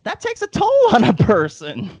a toll on a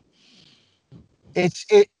person.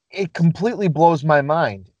 It completely blows my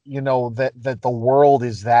mind, that the world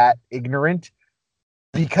is that ignorant,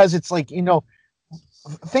 because it's like,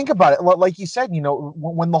 think about it. Like you said,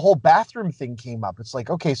 when the whole bathroom thing came up, it's like,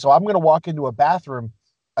 okay, so I'm going to walk into a bathroom,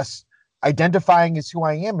 identifying as who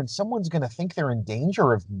I am, and someone's going to think they're in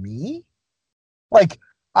danger of me. Like,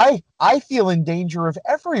 I feel in danger of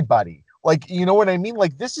everybody. Like, you know what I mean?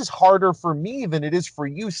 Like, this is harder for me than it is for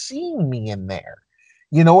you seeing me in there.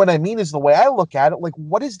 You know what I mean? Is the way I look at it. Like,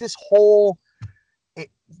 what is this whole,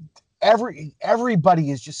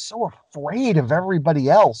 everybody is just so afraid of everybody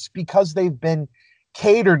else because they've been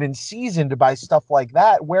catered and seasoned by stuff like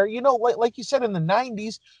that, where, like you said, in the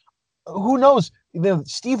 90s, who knows?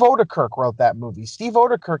 Steve Odekirk wrote that movie. Steve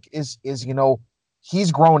Odekirk is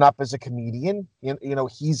he's grown up as a comedian.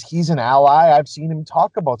 He's an ally. I've seen him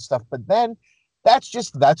talk about stuff, but then that's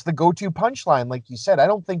the go-to punchline. Like you said, I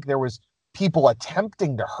don't think there was people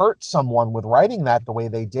attempting to hurt someone with writing that the way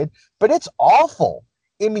they did, but it's awful.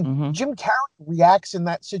 I mean, Jim Carrey reacts in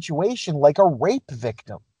that situation like a rape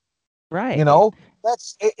victim. Right.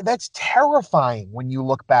 That's terrifying when you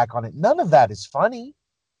look back on it. None of that is funny.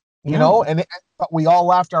 But we all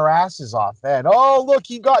laughed our asses off then. Oh, look,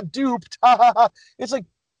 he got duped. It's like,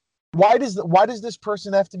 why does this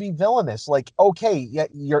person have to be villainous? Like, okay,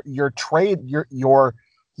 your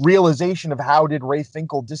realization of how did Ray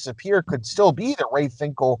Finkel disappear could still be that Ray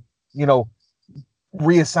Finkel,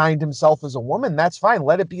 reassigned himself as a woman, that's fine.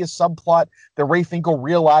 Let it be a subplot that Ray Finkel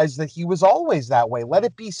realized that he was always that way. Let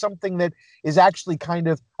it be something that is actually kind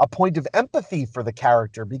of a point of empathy for the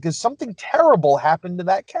character, because something terrible happened to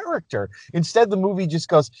that character. Instead, the movie just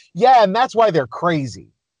goes, yeah, and that's why they're crazy.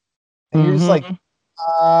 And you're just like,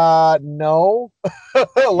 no.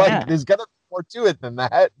 Like, there's gotta be more to it than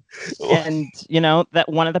that. And that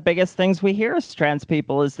one of the biggest things we hear as trans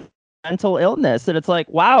people is mental illness, and it's like,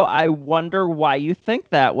 wow, I wonder why you think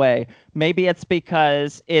that way. Maybe it's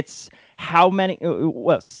because it's how many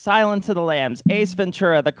Silence of the Lambs, Ace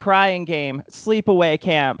Ventura, The Crying Game, Sleepaway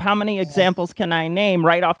Camp. How many examples can I name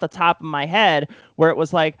right off the top of my head where it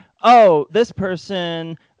was like, oh, this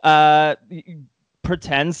person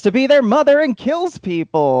pretends to be their mother and kills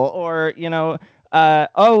people, or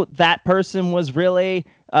oh, that person was really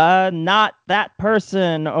not that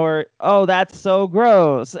person, or oh, that's so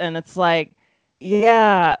gross. And it's like,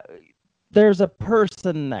 yeah, there's a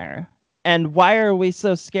person there. And why are we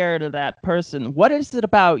so scared of that person? What is it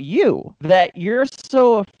about you that you're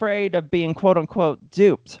so afraid of being quote unquote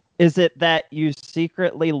duped? Is it that you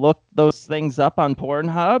secretly look those things up on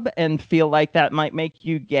Pornhub and feel like that might make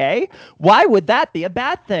you gay? Why would that be a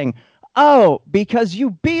bad thing? Oh, because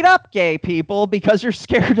you beat up gay people because you're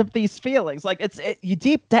scared of these feelings. Like you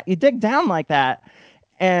dig down like that.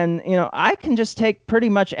 And, I can just take pretty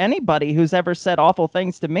much anybody who's ever said awful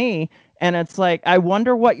things to me. And it's like, I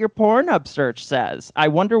wonder what your Pornhub search says. I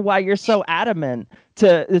wonder why you're so adamant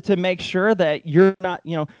to make sure that you're not,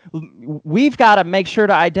 we've got to make sure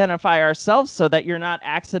to identify ourselves so that you're not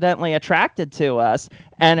accidentally attracted to us.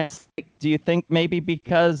 And it's like, do you think maybe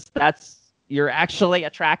because you're actually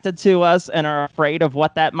attracted to us and are afraid of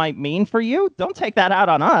what that might mean for you? Don't take that out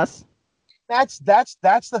on us. That's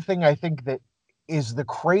the thing I think that is the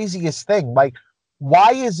craziest thing. Like,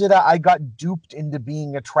 why is it I got duped into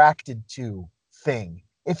being attracted to thing?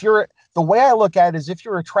 The way I look at it is, if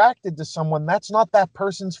you're attracted to someone, that's not that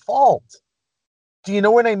person's fault. Do you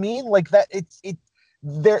know what I mean? Like that,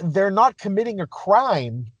 they're not committing a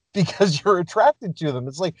crime because you're attracted to them.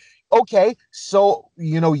 It's like, okay, so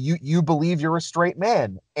you believe you're a straight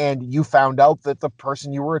man and you found out that the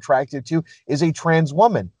person you were attracted to is a trans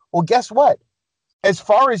woman. Well, guess what? As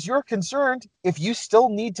far as you're concerned, if you still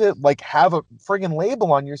need to have a friggin'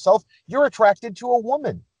 label on yourself, you're attracted to a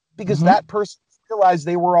woman because that person realized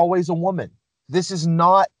they were always a woman. This is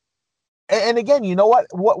not. And again, you know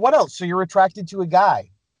what else? So you're attracted to a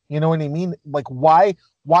guy. You know what I mean? Like, why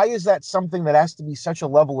is that something that has to be such a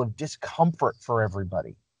level of discomfort for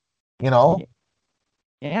everybody? Yeah.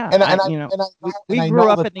 We grew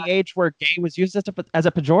up in the age where gay was used as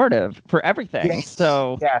a pejorative for everything. Yes,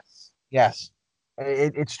 so yes.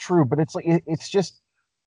 It's true, but it's like it's just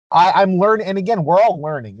I'm learning, and again, we're all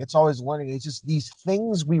learning. It's always learning. It's just these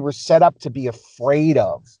things we were set up to be afraid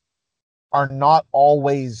of are not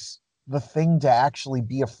always the thing to actually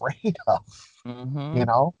be afraid of.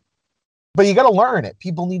 But you got to learn it.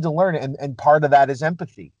 People need to learn it, and part of that is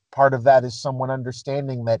empathy. Part of that is someone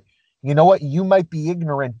understanding that, you know what, you might be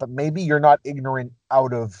ignorant, but maybe you're not ignorant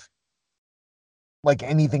out of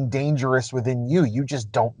anything dangerous within you. You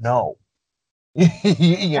just don't know.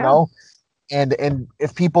 Know, and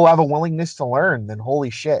if people have a willingness to learn, then holy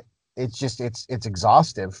shit, it's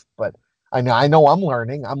exhaustive. But I know I'm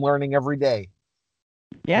learning every day.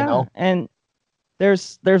 And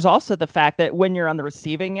there's also the fact that when you're on the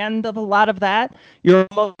receiving end of a lot of that, you're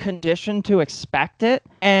almost conditioned to expect it.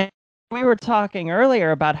 And we were talking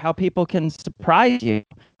earlier about how people can surprise you,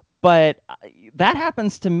 but that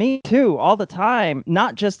happens to me too all the time.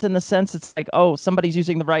 Not just in the sense it's like, oh, somebody's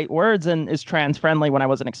using the right words and is trans friendly when I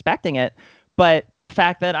wasn't expecting it, but the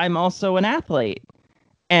fact that I'm also an athlete.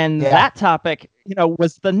 And that topic,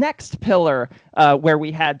 was the next pillar where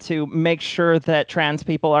we had to make sure that trans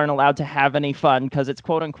people aren't allowed to have any fun because it's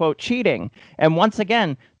quote unquote cheating. And once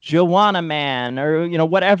again, Joanna Man, or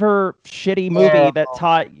whatever shitty movie that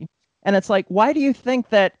taught. And it's like, why do you think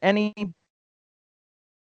that any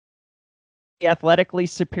athletically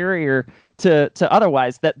superior to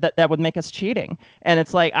otherwise that would make us cheating? And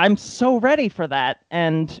it's like, I'm so ready for that.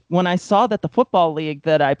 And when I saw that the football league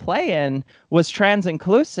that I play in was trans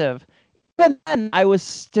inclusive, even then I was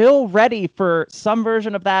still ready for some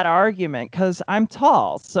version of that argument because I'm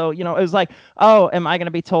tall. So it was like, oh, am I going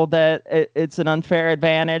to be told that it's an unfair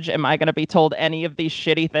advantage? Am I going to be told any of these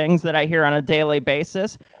shitty things that I hear on a daily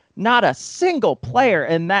basis? Not a single player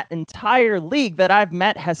in that entire league that I've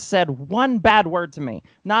met has said one bad word to me.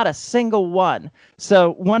 Not a single one.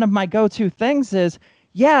 So one of my go-to things is,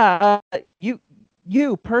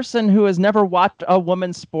 you, person who has never watched a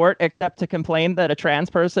woman's sport except to complain that a trans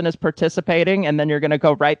person is participating, and then you're going to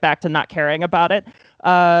go right back to not caring about it.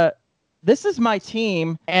 This is my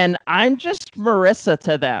team, and I'm just Marissa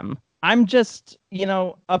to them. I'm just,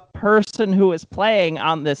 a person who is playing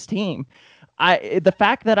on this team. The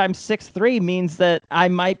fact that I'm 6'3" means that I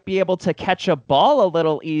might be able to catch a ball a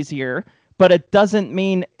little easier, but it doesn't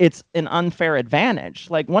mean it's an unfair advantage.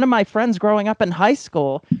 Like one of my friends growing up in high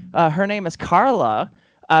school, her name is Carla.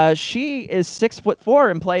 She is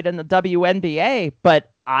 6'4" and played in the WNBA,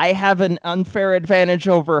 but I have an unfair advantage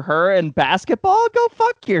over her in basketball. Go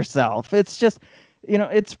fuck yourself. It's just,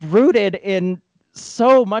 it's rooted in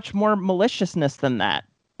so much more maliciousness than that.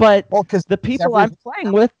 But because the people I'm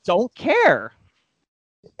playing with don't care.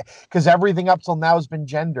 Because everything up till now has been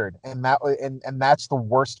gendered, and that's the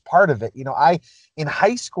worst part of it. In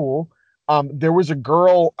high school, there was a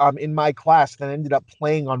girl in my class that ended up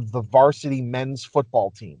playing on the varsity men's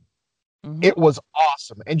football team. Mm-hmm. It was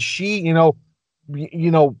awesome, and she,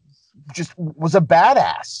 just was a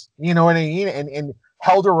badass. You know what I mean? And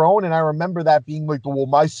held her own. And I remember that being like, well,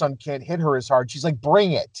 my son can't hit her as hard. She's like,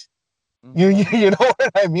 bring it. You know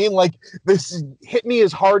what I mean? Like, hit me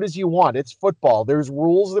as hard as you want. It's football. There's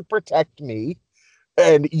rules that protect me.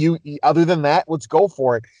 And other than that, let's go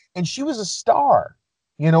for it. And she was a star.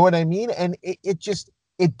 You know what I mean? And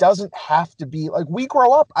it doesn't have to be like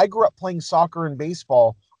I grew up playing soccer and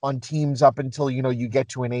baseball on teams up until, you get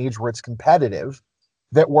to an age where it's competitive,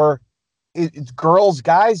 that it's girls,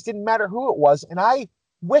 guys, didn't matter who it was. And I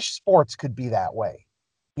wish sports could be that way.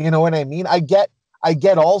 You know what I mean? I get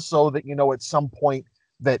also that, at some point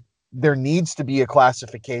that there needs to be a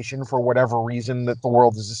classification for whatever reason that the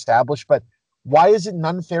world has established. But why is it an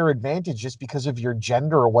unfair advantage just because of your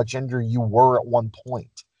gender or what gender you were at one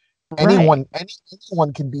point? Right. Anyone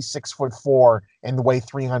can be 6'4" and weigh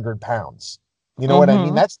 300 pounds. You know what I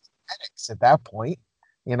mean? That's genetics at that point,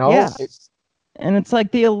 Yeah. And it's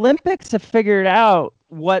like the Olympics have figured out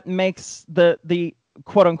what makes the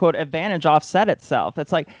quote unquote advantage offset itself.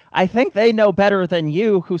 It's like, I think they know better than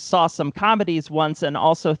you, who saw some comedies once and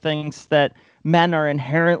also thinks that men are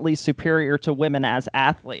inherently superior to women as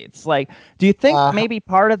athletes. Like, do you think maybe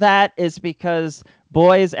part of that is because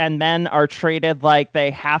boys and men are treated like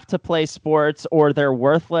they have to play sports or they're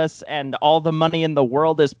worthless, and all the money in the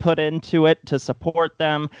world is put into it to support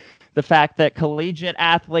them? The fact that collegiate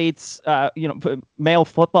athletes, male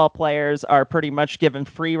football players, are pretty much given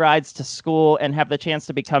free rides to school and have the chance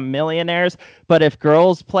to become millionaires. But if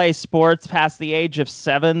girls play sports past the age of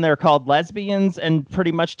 7, they're called lesbians and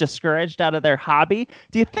pretty much discouraged out of their hobby.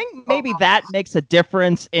 Do you think maybe that makes a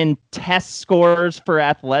difference in test scores for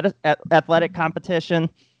athletic competition?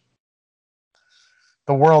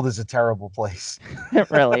 The world is a terrible place. It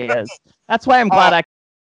really is. That's why I'm glad I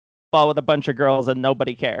ball with a bunch of girls and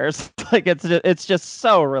nobody cares. Like, it's just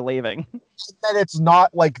so relieving that it's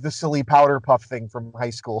not like the silly powder puff thing from high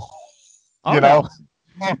school. Oh, you know,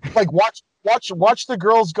 no. Like watch the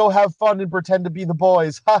girls go have fun and pretend to be the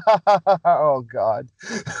boys. Oh God.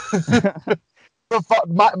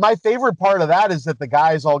 My favorite part of that is that the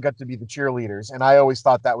guys all get to be the cheerleaders, and I always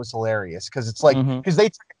thought that was hilarious because it's like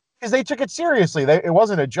because they took it seriously. It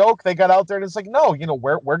wasn't a joke. They got out there and it's like, no,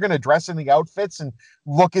 we're gonna dress in the outfits and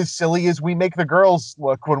look as silly as we make the girls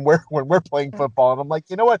look when we're playing football. And I'm like,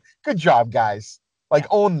 you know what? Good job, guys. Like,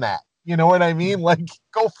 own that. You know what I mean? Like,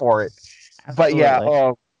 go for it. Absolutely. But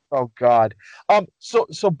yeah, oh God.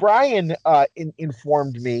 So Brian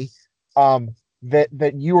informed me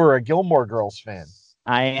that you were a Gilmore Girls fan.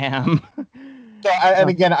 I am. So, and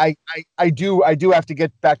again, I do have to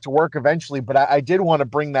get back to work eventually, but I did want to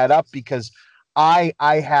bring that up because I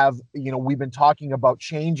have, we've been talking about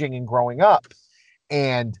changing and growing up,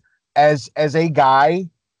 and as a guy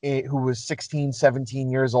who was 16, 17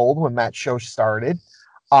 years old when that show started,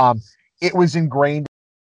 it was ingrained.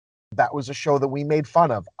 That was a show that we made fun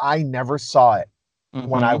of. I never saw it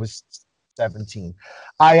when I was 17.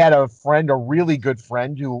 I had a really good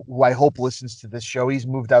friend who I hope listens to this show. He's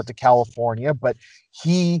moved out to California, but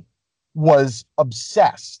he was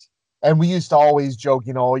obsessed. And we used to always joke,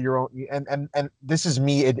 your own, and this is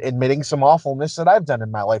me admitting some awfulness that I've done in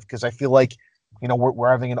my life, because I feel like, we're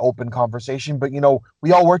having an open conversation, but,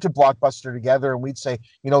 we all worked at Blockbuster together, and we'd say,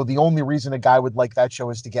 the only reason a guy would like that show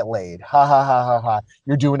is to get laid. Ha ha ha ha ha.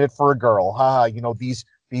 You're doing it for a girl. Ha ha.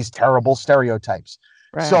 These terrible stereotypes.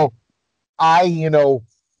 Right. So I,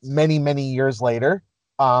 many, many years later,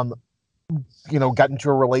 got into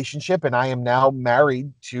a relationship, and I am now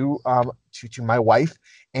married to my wife,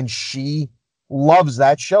 and she loves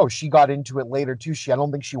that show. She got into it later too. I don't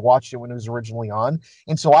think she watched it when it was originally on.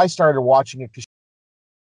 And so I started watching it because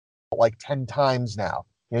like 10 times now.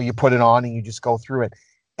 You know, you put it on and you just go through it.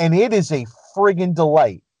 And it is a friggin'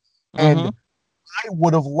 delight. And I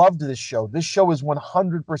would have loved this show. This show is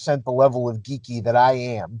 100% the level of geeky that I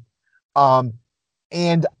am.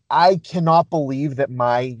 And I cannot believe that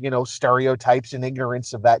my, stereotypes and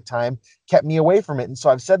ignorance of that time kept me away from it. And so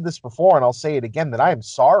I've said this before, and I'll say it again, that I am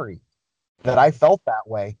sorry that I felt that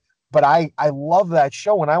way. But I love that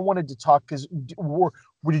show, and I wanted to talk because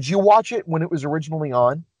did you watch it when it was originally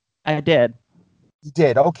on? I did. You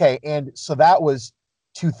did. Okay. And so that was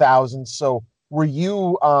 2000. So were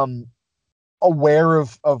you aware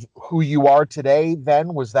of who you are today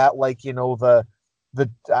then? Was that like, I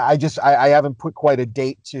haven't put quite a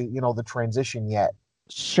date to, the transition yet.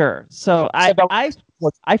 Sure. So I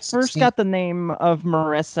first got the name of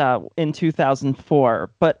Marissa in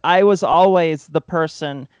 2004, but I was always the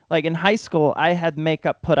person, like in high school, I had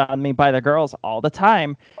makeup put on me by the girls all the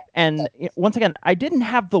time. And once again, I didn't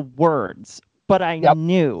have the words, but I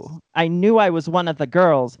knew I was one of the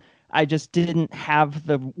girls. I just didn't have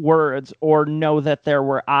the words or know that there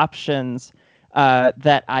were options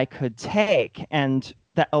that I could take. And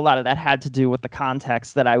that a lot of that had to do with the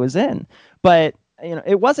context that I was in. But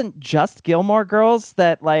it wasn't just Gilmore Girls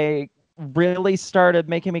that like really started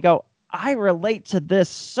making me go, I relate to this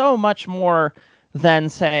so much more than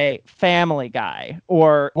say Family Guy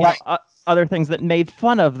or other things that made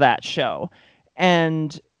fun of that show.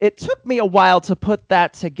 And it took me a while to put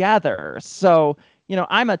that together. So,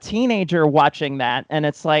 I'm a teenager watching that, and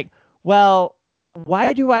it's like, well,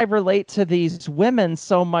 why do I relate to these women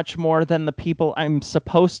so much more than the people I'm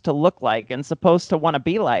supposed to look like and supposed to want to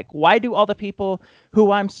be like? Why do all the people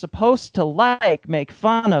who I'm supposed to like make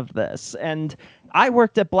fun of this? And I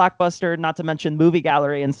worked at Blockbuster, not to mention Movie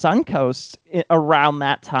Gallery and Suncoast around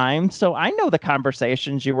that time. So I know the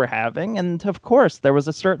conversations you were having. And of course, there was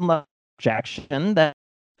a certain level of objection that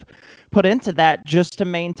put into that just to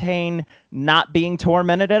maintain not being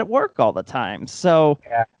tormented at work all the time. So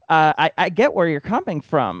I get where you're coming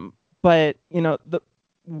from, but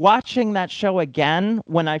watching that show again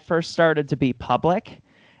when I first started to be public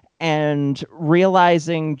and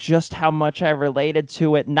realizing just how much I related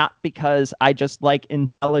to it, not because I just like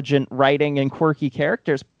intelligent writing and quirky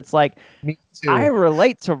characters. It's like, I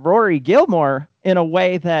relate to Rory Gilmore in a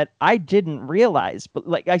way that I didn't realize, but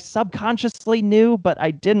like I subconsciously knew, but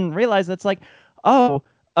I didn't realize. It's like, oh,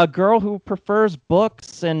 a girl who prefers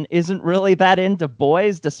books and isn't really that into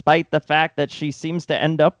boys, despite the fact that she seems to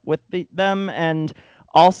end up with them, and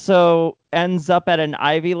also ends up at an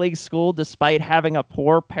Ivy League school despite having a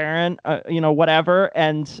poor parent, whatever.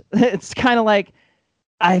 And it's kind of like,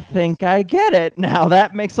 I think I get it now.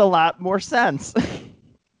 That makes a lot more sense.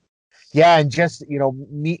 Yeah, and just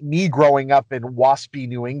me growing up in waspy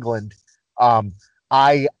New England,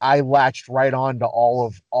 I latched right on to all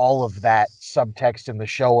of that subtext in the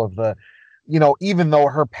show of the, even though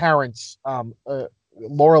her parents,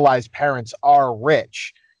 Lorelai's parents are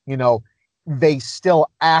rich, they still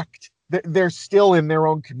act. They're still in their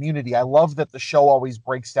own community. I love that the show always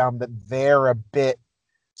breaks down that they're a bit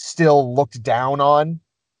still looked down on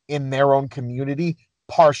in their own community,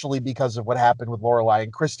 partially because of what happened with Lorelai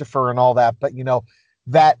and Christopher and all that. But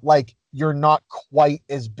that like you're not quite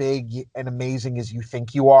as big and amazing as you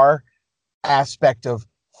think you are aspect of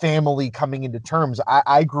family coming into terms.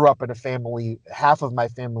 I grew up in a family, half of my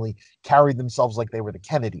family carried themselves like they were the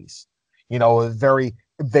Kennedys.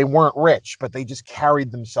 They weren't rich, but they just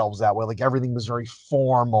carried themselves that way. Like everything was very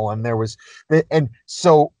formal, and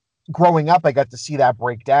so growing up, I got to see that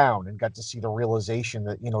break down and got to see the realization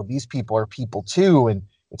that, these people are people too. And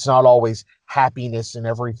it's not always happiness and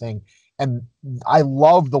everything. And I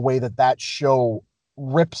love the way that show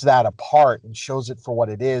rips that apart and shows it for what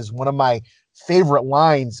it is. One of my favorite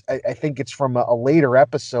lines, I think it's from a later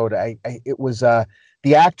episode. It was the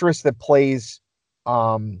actress that plays,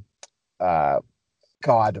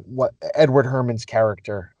 Edward Herman's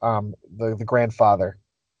character, the grandfather.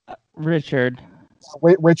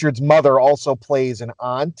 Richard's mother also plays an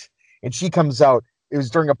aunt, and she comes out. It was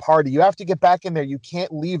during a party. You have to get back in there. You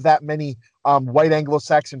can't leave that many white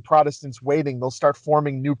Anglo-Saxon Protestants waiting. They'll start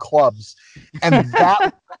forming new clubs. And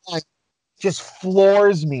that just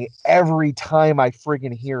floors me every time I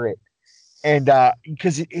friggin' hear it. And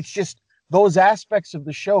because it's just those aspects of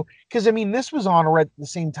the show. Because, this was on at the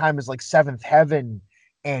same time as like Seventh Heaven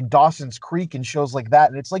and Dawson's Creek and shows like that.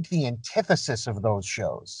 And it's like the antithesis of those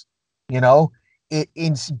shows,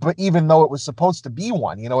 but even though it was supposed to be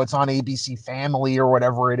one, it's on ABC Family or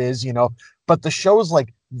whatever it is, but the show's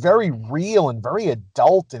like very real and very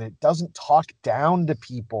adult, and it doesn't talk down to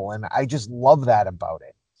people. And I just love that about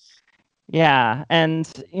it. Yeah, and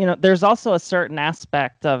there's also a certain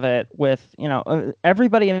aspect of it with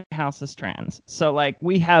everybody in the house is trans, so like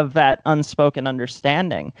we have that unspoken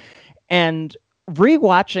understanding. And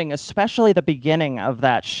rewatching, especially the beginning of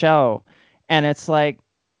that show, and it's like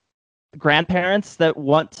grandparents that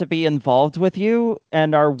want to be involved with you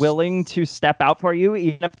and are willing to step out for you,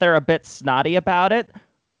 even if they're a bit snotty about it.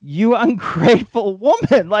 You ungrateful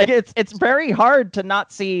woman. Like it's very hard to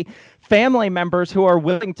not see family members who are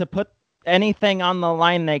willing to put anything on the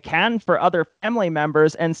line they can for other family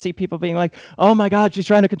members and see people being like, oh my God, she's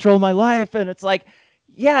trying to control my life. And it's like,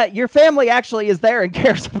 yeah, your family actually is there and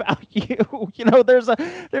cares about you. There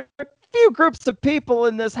are a few groups of people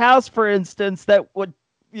in this house, for instance, that would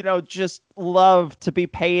just love to be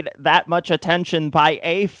paid that much attention by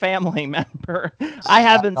a family member. I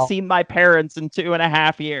haven't seen my parents in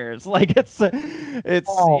 2.5 years. Like it's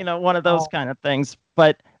one of those kind of things.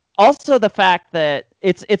 But also the fact that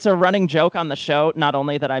it's a running joke on the show, not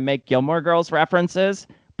only that I make Gilmore Girls references,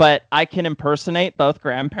 but I can impersonate both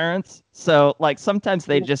grandparents. So like sometimes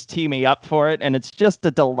they just tee me up for it, and it's just a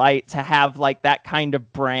delight to have like that kind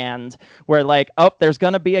of brand where like, oh, there's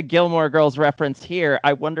gonna be a Gilmore Girls reference here.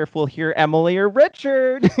 I wonder if we'll hear Emily or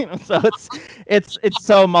Richard. So it's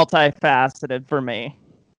so multifaceted for me.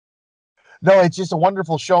 No, it's just a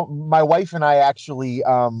wonderful show. My wife and I actually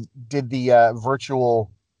did the virtual,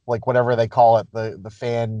 like whatever they call it, the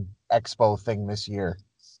fan expo thing this year.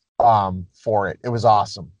 For it. It was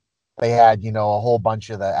awesome. They had, a whole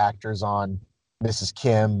bunch of the actors on, Mrs.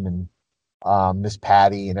 Kim and Miss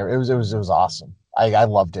Patty, and it was awesome. I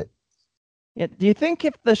loved it. Yeah, do you think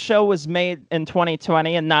if the show was made in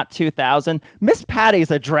 2020 and not 2000, Miss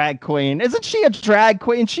Patty's a drag queen? Isn't she a drag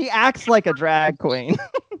queen? She acts like a drag queen.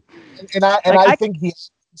 I think the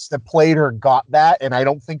actors that played her got that, and I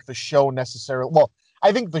don't think the show necessarily. Well,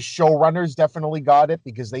 I think the showrunners definitely got it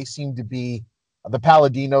because they seem to be. The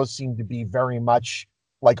Palladinos seem to be very much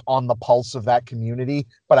like on the pulse of that community.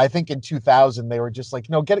 But I think in 2000, they were just like,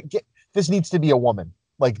 no, get this needs to be a woman.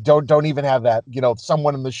 Like, don't even have that.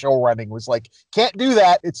 Someone in the show running was like, can't do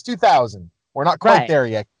that. It's 2000. We're not quite there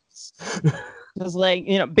yet. Because like,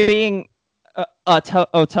 being a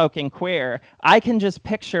token queer, I can just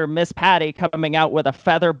picture Miss Patty coming out with a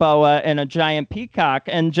feather boa and a giant peacock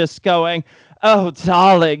and just going, oh,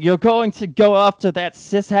 darling, you're going to go after that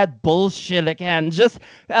cishet bullshit again. Just,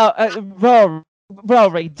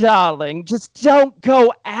 Rory, darling, just don't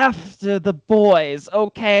go after the boys,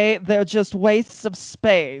 okay? They're just wastes of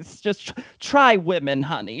space. Just try women,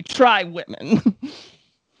 honey. Try women.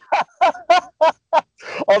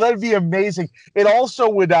 Oh, that'd be amazing. It also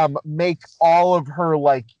would make all of her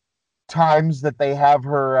like times that they have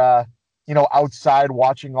her outside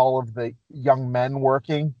watching all of the young men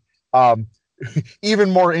working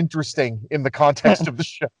even more interesting in the context of the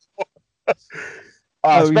show.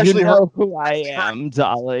 Especially who I am,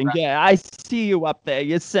 darling. Yeah, I see you up there.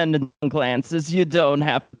 You're sending glances. You don't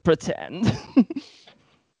have to pretend.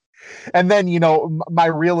 And then, my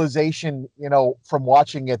realization, from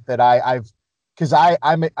watching it that I've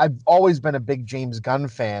always been a big James Gunn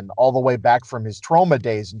fan all the way back from his Trauma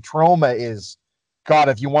days. And Trauma is, God,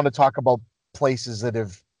 if you want to talk about places that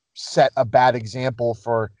have set a bad example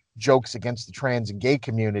for jokes against the trans and gay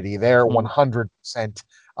community, they're 100%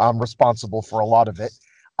 responsible for a lot of it.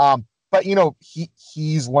 But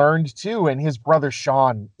he's learned too, and his brother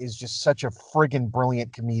Sean is just such a friggin'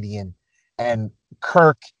 brilliant comedian. And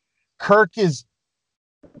Kirk is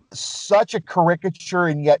such a caricature,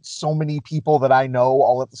 and yet so many people that I know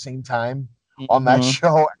all at the same time on that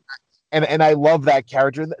show. And I love that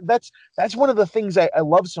character. That's one of the things I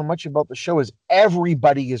love so much about the show is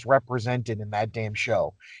everybody is represented in that damn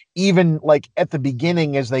show. Even like at the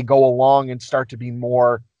beginning, as they go along and start to be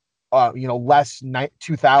more, less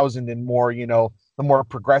 2000 and more, the more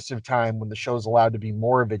progressive time when the show's allowed to be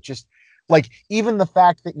more of it. Just like even the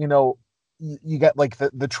fact that, you get like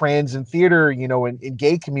the trans in theater, in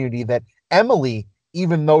gay community, that Emily,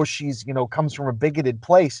 even though she's, comes from a bigoted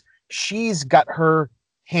place, she's got her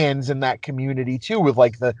hands in that community too, with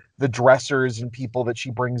like the dressers and people that she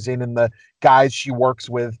brings in and the guys she works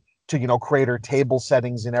with to, create her table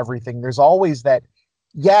settings and everything. There's always that,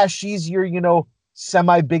 yeah, she's your,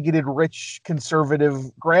 semi-bigoted, rich,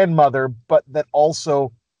 conservative grandmother, but that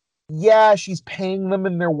also, yeah, she's paying them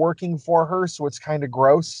and they're working for her. So it's kind of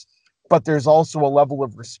gross. But there's also a level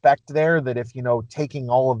of respect there that if, taking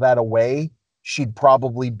all of that away, she'd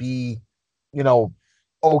probably be,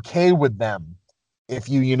 okay with them. If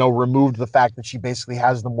you, removed the fact that she basically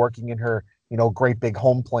has them working in her, great big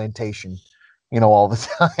home plantation, all the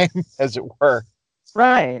time, as it were.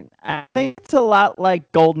 Right. I think it's a lot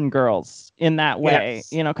like Golden Girls in that way,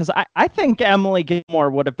 Yes. because I think Emily Gilmore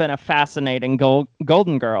would have been a fascinating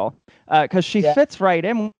Golden Girl because she Yeah. fits right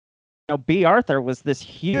in. B. Arthur was this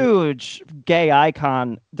huge gay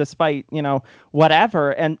icon, despite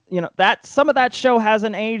whatever, and that some of that show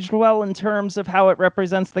hasn't aged well in terms of how it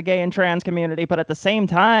represents the gay and trans community, but at the same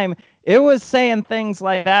time, it was saying things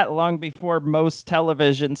like that long before most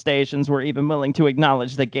television stations were even willing to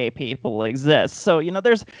acknowledge that gay people exist. So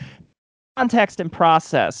there's context and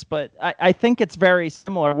process, but I think it's very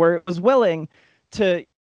similar where it was willing to.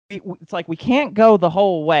 It's like we can't go the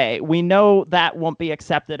whole way. We know that won't be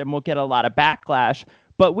accepted and we'll get a lot of backlash,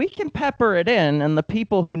 but we can pepper it in, and the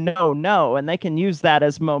people who know, and they can use that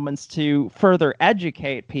as moments to further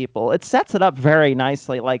educate people. It sets it up very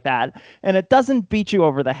nicely like that, and it doesn't beat you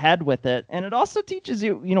over the head with it. And it also teaches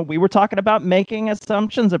you, we were talking about making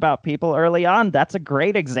assumptions about people early on. That's a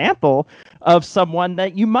great example of someone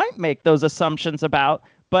that you might make those assumptions about,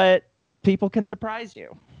 but people can surprise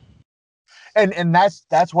you. And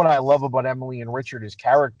that's what I love about Emily and Richard as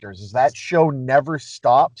characters, is that show never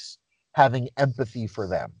stops having empathy for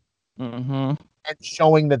them. Mm-hmm. And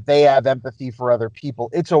showing that they have empathy for other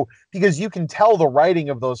people. Because you can tell the writing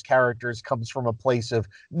of those characters comes from a place of,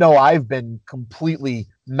 no, I've been completely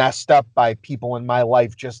messed up by people in my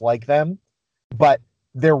life just like them, but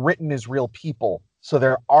they're written as real people. So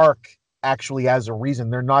their arc actually has a reason.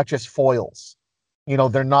 They're not just foils.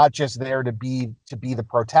 They're not just there to be the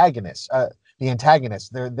protagonist, the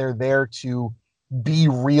antagonist. They're there to be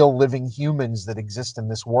real living humans that exist in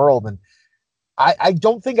this world. And I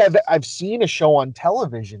don't think I've seen a show on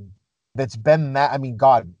television that's been that. I mean,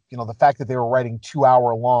 God, the fact that they were writing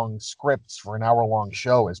 2-hour-long scripts for an hour-long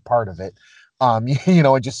show is part of it. And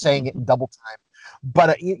just saying it in double time.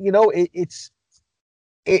 But it's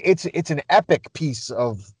an epic piece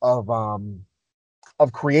of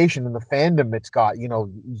creation in the fandom it's got.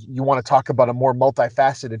 You want to talk about a more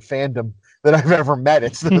multifaceted fandom that I've ever met.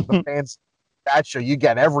 It's the fans that show. You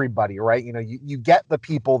get everybody, right? You get the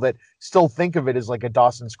people that still think of it as like a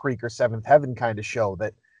Dawson's Creek or Seventh Heaven kind of show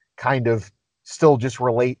that kind of still just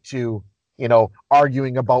relate to,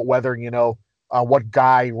 arguing about whether, what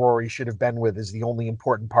guy Rory should have been with is the only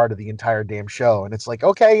important part of the entire damn show. And it's like,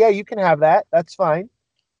 okay, yeah, you can have that. That's fine.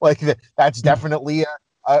 Like that's definitely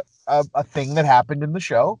a thing that happened in the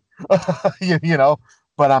show,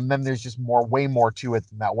 but then there's just way more to it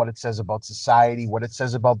than that. What it says about society, what it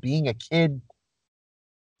says about being a kid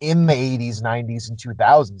in the 80s, 90s, and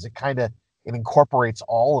 2000s. It incorporates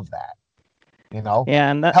all of that,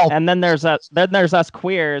 Yeah, and then there's us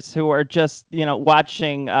queers who are just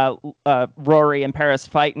watching Rory and Paris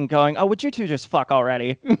fight and going, oh, would you two just fuck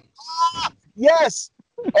already? Yes.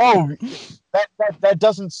 Oh, that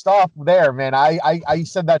doesn't stop there, man. I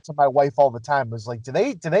said that to my wife all the time. I was like, do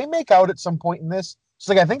they make out at some point in this? She's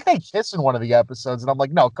like, I think they kiss in one of the episodes, and I'm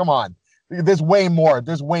like, no, come on. There's way more.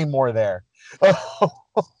 There's way more there.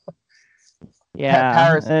 Yeah,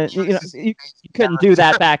 Paris, you couldn't do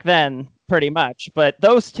that back then, pretty much. But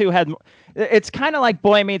those two had. It's kind of like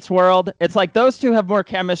Boy Meets World. It's like those two have more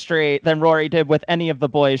chemistry than Rory did with any of the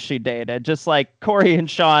boys she dated. Just like Corey and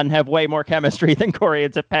Sean have way more chemistry than Corey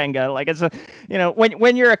and Topanga. Like it's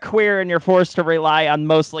when you're a queer and you're forced to rely on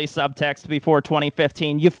mostly subtext before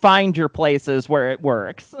 2015, you find your places where it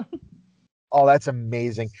works. Oh, that's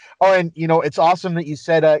amazing. Oh, and it's awesome that you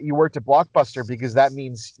said you worked at Blockbuster, because that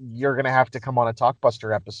means you're gonna have to come on a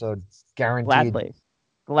Talkbuster episode, guaranteed.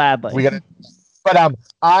 Gladly. We gotta, but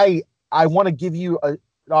I want to give you an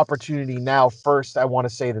opportunity now. First, I want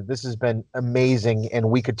to say that this has been amazing, and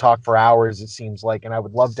we could talk for hours, it seems like, and I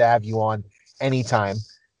would love to have you on anytime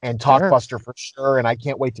and Talkbuster for sure. And I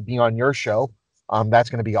can't wait to be on your show. That's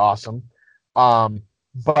going to be awesome.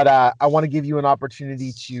 But I want to give you an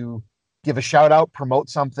opportunity to give a shout out, promote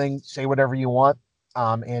something, say whatever you want,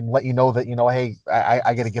 and let you know that, hey,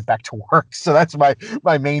 I got to get back to work. So that's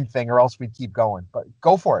my main thing, or else we'd keep going. But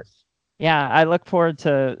go for it. Yeah, I look forward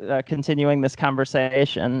to continuing this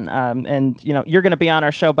conversation. And you're going to be on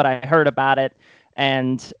our show, but I heard about it,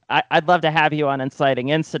 and I'd love to have you on Inciting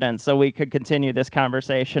Incident so we could continue this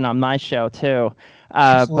conversation on my show too.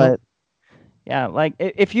 But yeah, like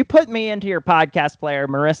if you put me into your podcast player,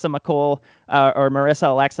 Marissa McCool or Marissa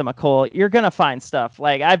Alexa McCool, you're going to find stuff.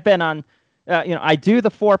 Like I've been on. I do the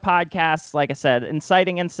 4 podcasts, like I said,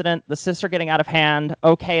 Inciting Incident, The Sister Getting Out of Hand,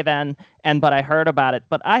 Okay Then, But I Heard About It.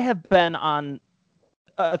 But I have been on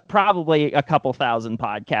probably a couple thousand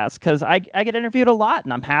podcasts because I get interviewed a lot,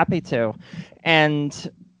 and I'm happy to.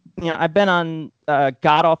 And I've been on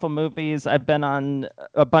god awful movies. I've been on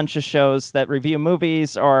a bunch of shows that review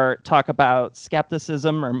movies or talk about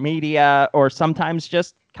skepticism or media or sometimes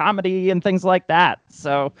just comedy and things like that.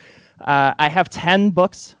 So I have 10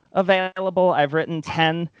 books available. I've written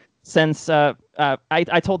 10 since I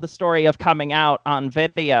told the story of coming out on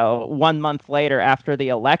video 1 month later after the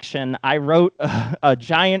election. I wrote a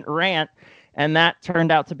giant rant, and that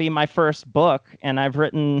turned out to be my first book. And I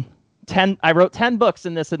wrote 10 books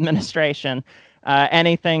in this administration,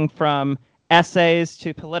 anything from essays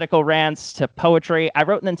to political rants to poetry. I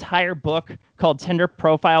wrote an entire book called Tinder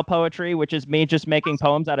Profile Poetry, which is me just making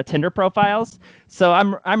poems out of Tinder profiles. So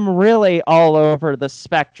I'm really all over the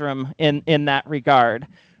spectrum in that regard.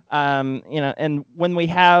 And when we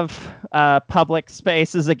have public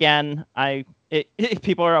spaces again,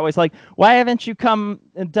 people are always like, "Why haven't you come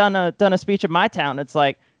and done a speech at my town?" It's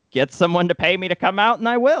like, get someone to pay me to come out and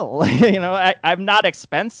I will. I'm not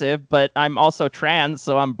expensive, but I'm also trans,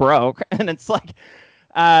 so I'm broke. And it's like,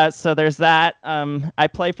 so there's that. I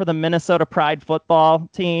play for the Minnesota Pride football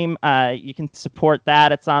team. You can support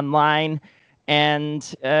that. It's online.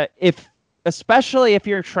 And especially if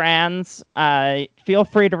you're trans, feel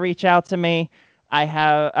free to reach out to me.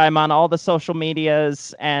 I'm on all the social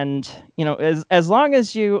medias, and as long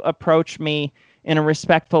as you approach me in a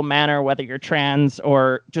respectful manner, whether you're trans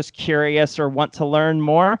or just curious or want to learn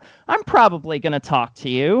more, I'm probably going to talk to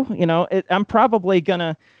you. I'm probably going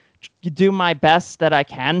to do my best that I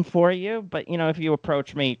can for you. But, if you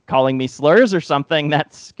approach me calling me slurs or something,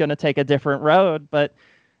 that's going to take a different road. But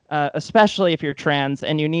especially if you're trans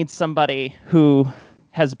and you need somebody who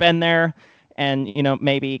has been there and,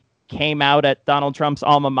 maybe came out at Donald Trump's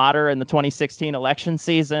alma mater in the 2016 election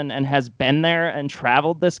season and has been there and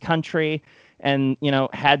traveled this country and,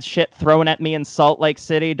 had shit thrown at me in Salt Lake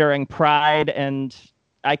City during Pride. And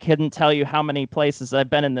I couldn't tell you how many places I've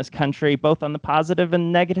been in this country, both on the positive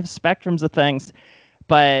and negative spectrums of things.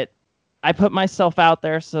 But I put myself out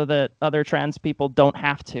there so that other trans people don't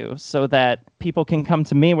have to, so that people can come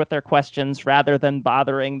to me with their questions rather than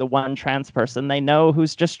bothering the one trans person they know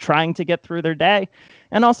who's just trying to get through their day.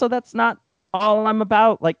 And also, that's not all I'm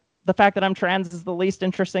about. Like, the fact that I'm trans is the least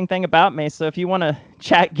interesting thing about me. So if you want to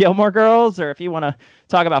chat Gilmore Girls, or if you want to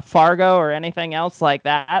talk about Fargo or anything else like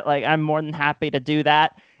that, like, I'm more than happy to do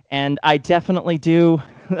that. And I definitely do.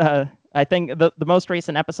 I think the most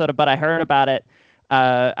recent episode of But I Heard About It,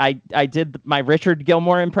 I did my Richard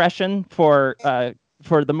Gilmore impression for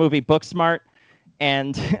the movie Booksmart.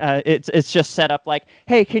 And it's just set up like,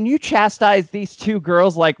 hey, can you chastise these two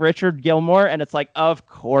girls like Richard Gilmore? And it's like, of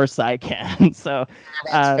course I can. So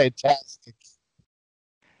that's fantastic.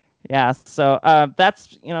 Yeah. So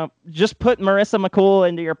that's, just put Marissa McCool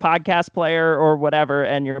into your podcast player or whatever,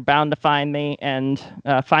 and you're bound to find me. And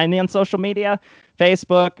find me on social media: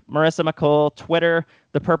 Facebook, Marissa McCool; Twitter,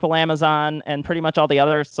 the Purple Amazon; and pretty much all the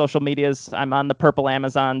other social medias. I'm on the Purple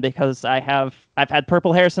Amazon because I've had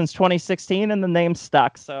purple hair since 2016 and the name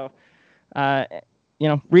stuck. So,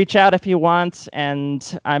 reach out if you want,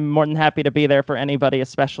 and I'm more than happy to be there for anybody,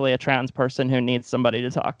 especially a trans person who needs somebody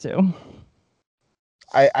to talk to.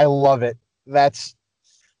 I love it. That's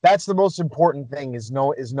the most important thing is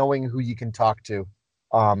knowing who you can talk to.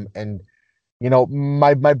 And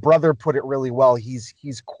my brother put it really well.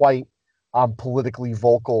 He's quite politically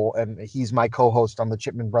vocal, and he's my co-host on the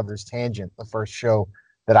Chipman Brothers Tangent, the first show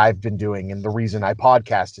that I've been doing. And the reason I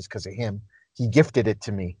podcast is because of him. He gifted it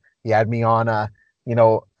to me. He had me on a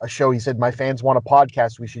show. He said, my fans want a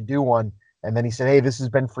podcast, we should do one. And then he said, hey, this has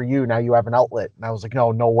been for you. Now you have an outlet. And I was like,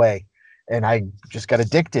 no way. And I just got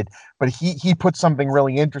addicted. But he put something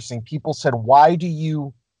really interesting. People said, why do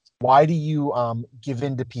you give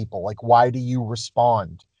in to people? Like, why do you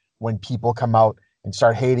respond when people come out and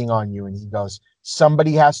start hating on you? And he goes,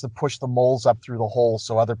 somebody has to push the moles up through the hole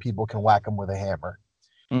so other people can whack them with a hammer.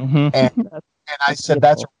 Mm-hmm. And I said,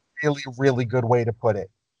 that's a really, really good way to put it.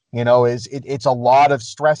 It's a lot of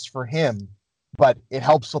stress for him, but it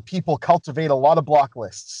helps people cultivate a lot of block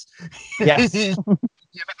lists. Yes.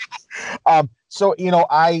 So,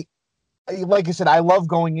 like I said, I love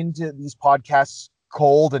going into these podcasts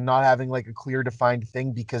cold and not having like a clear defined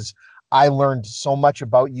thing, because I learned so much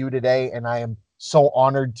about you today, and I am so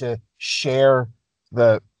honored to share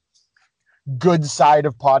the good side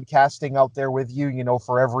of podcasting out there with you.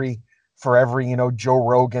 For every Joe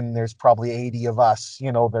Rogan, there's probably 80 of us,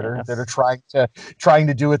 that are trying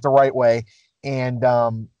to do it the right way. And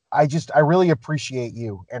I really appreciate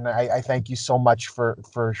you, and I thank you so much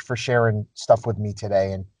for sharing stuff with me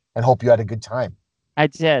today, and hope you had a good time. I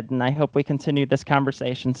did, and I hope we continue this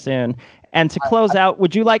conversation soon. And to close out,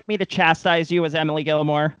 would you like me to chastise you as Emily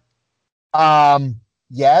Gilmore?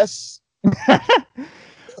 Yes.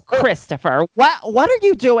 Christopher, what are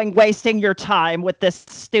you doing wasting your time with this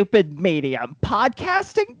stupid medium?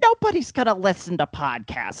 Podcasting? Nobody's going to listen to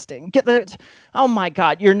podcasting. Oh my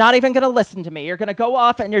God, you're not even going to listen to me. You're going to go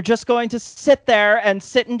off and you're just going to sit there and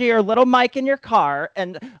sit into your little mic in your car.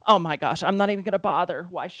 And oh my gosh, I'm not even going to bother.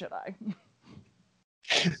 Why should I?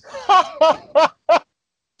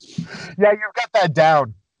 Yeah, you've got that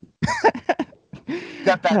down.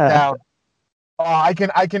 Got that down. I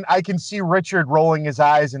can see Richard rolling his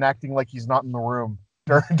eyes and acting like he's not in the room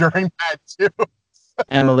during that too.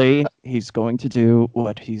 Emily, he's going to do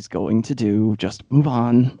what he's going to do. Just move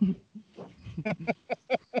on.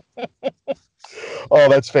 Oh,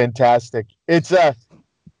 that's fantastic. It's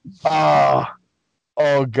oh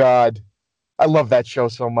God. I love that show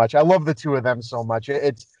so much. I love the two of them so much.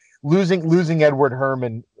 It's losing Edward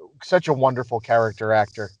Herman, such a wonderful character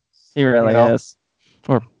actor. He really is.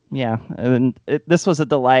 Yeah, and this was a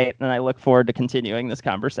delight, and I look forward to continuing this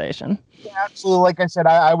conversation. Yeah, absolutely. Like I said,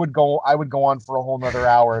 I would go on for a whole nother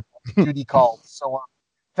hour. Duty called. So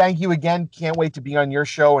thank you again. Can't wait to be on your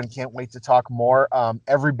show and can't wait to talk more.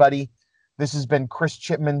 Everybody, this has been Chris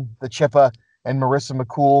Chipman, the Chippa, and Marissa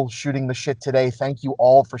McCool shooting the shit today. Thank you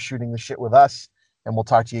all for shooting the shit with us, and we'll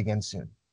talk to you again soon.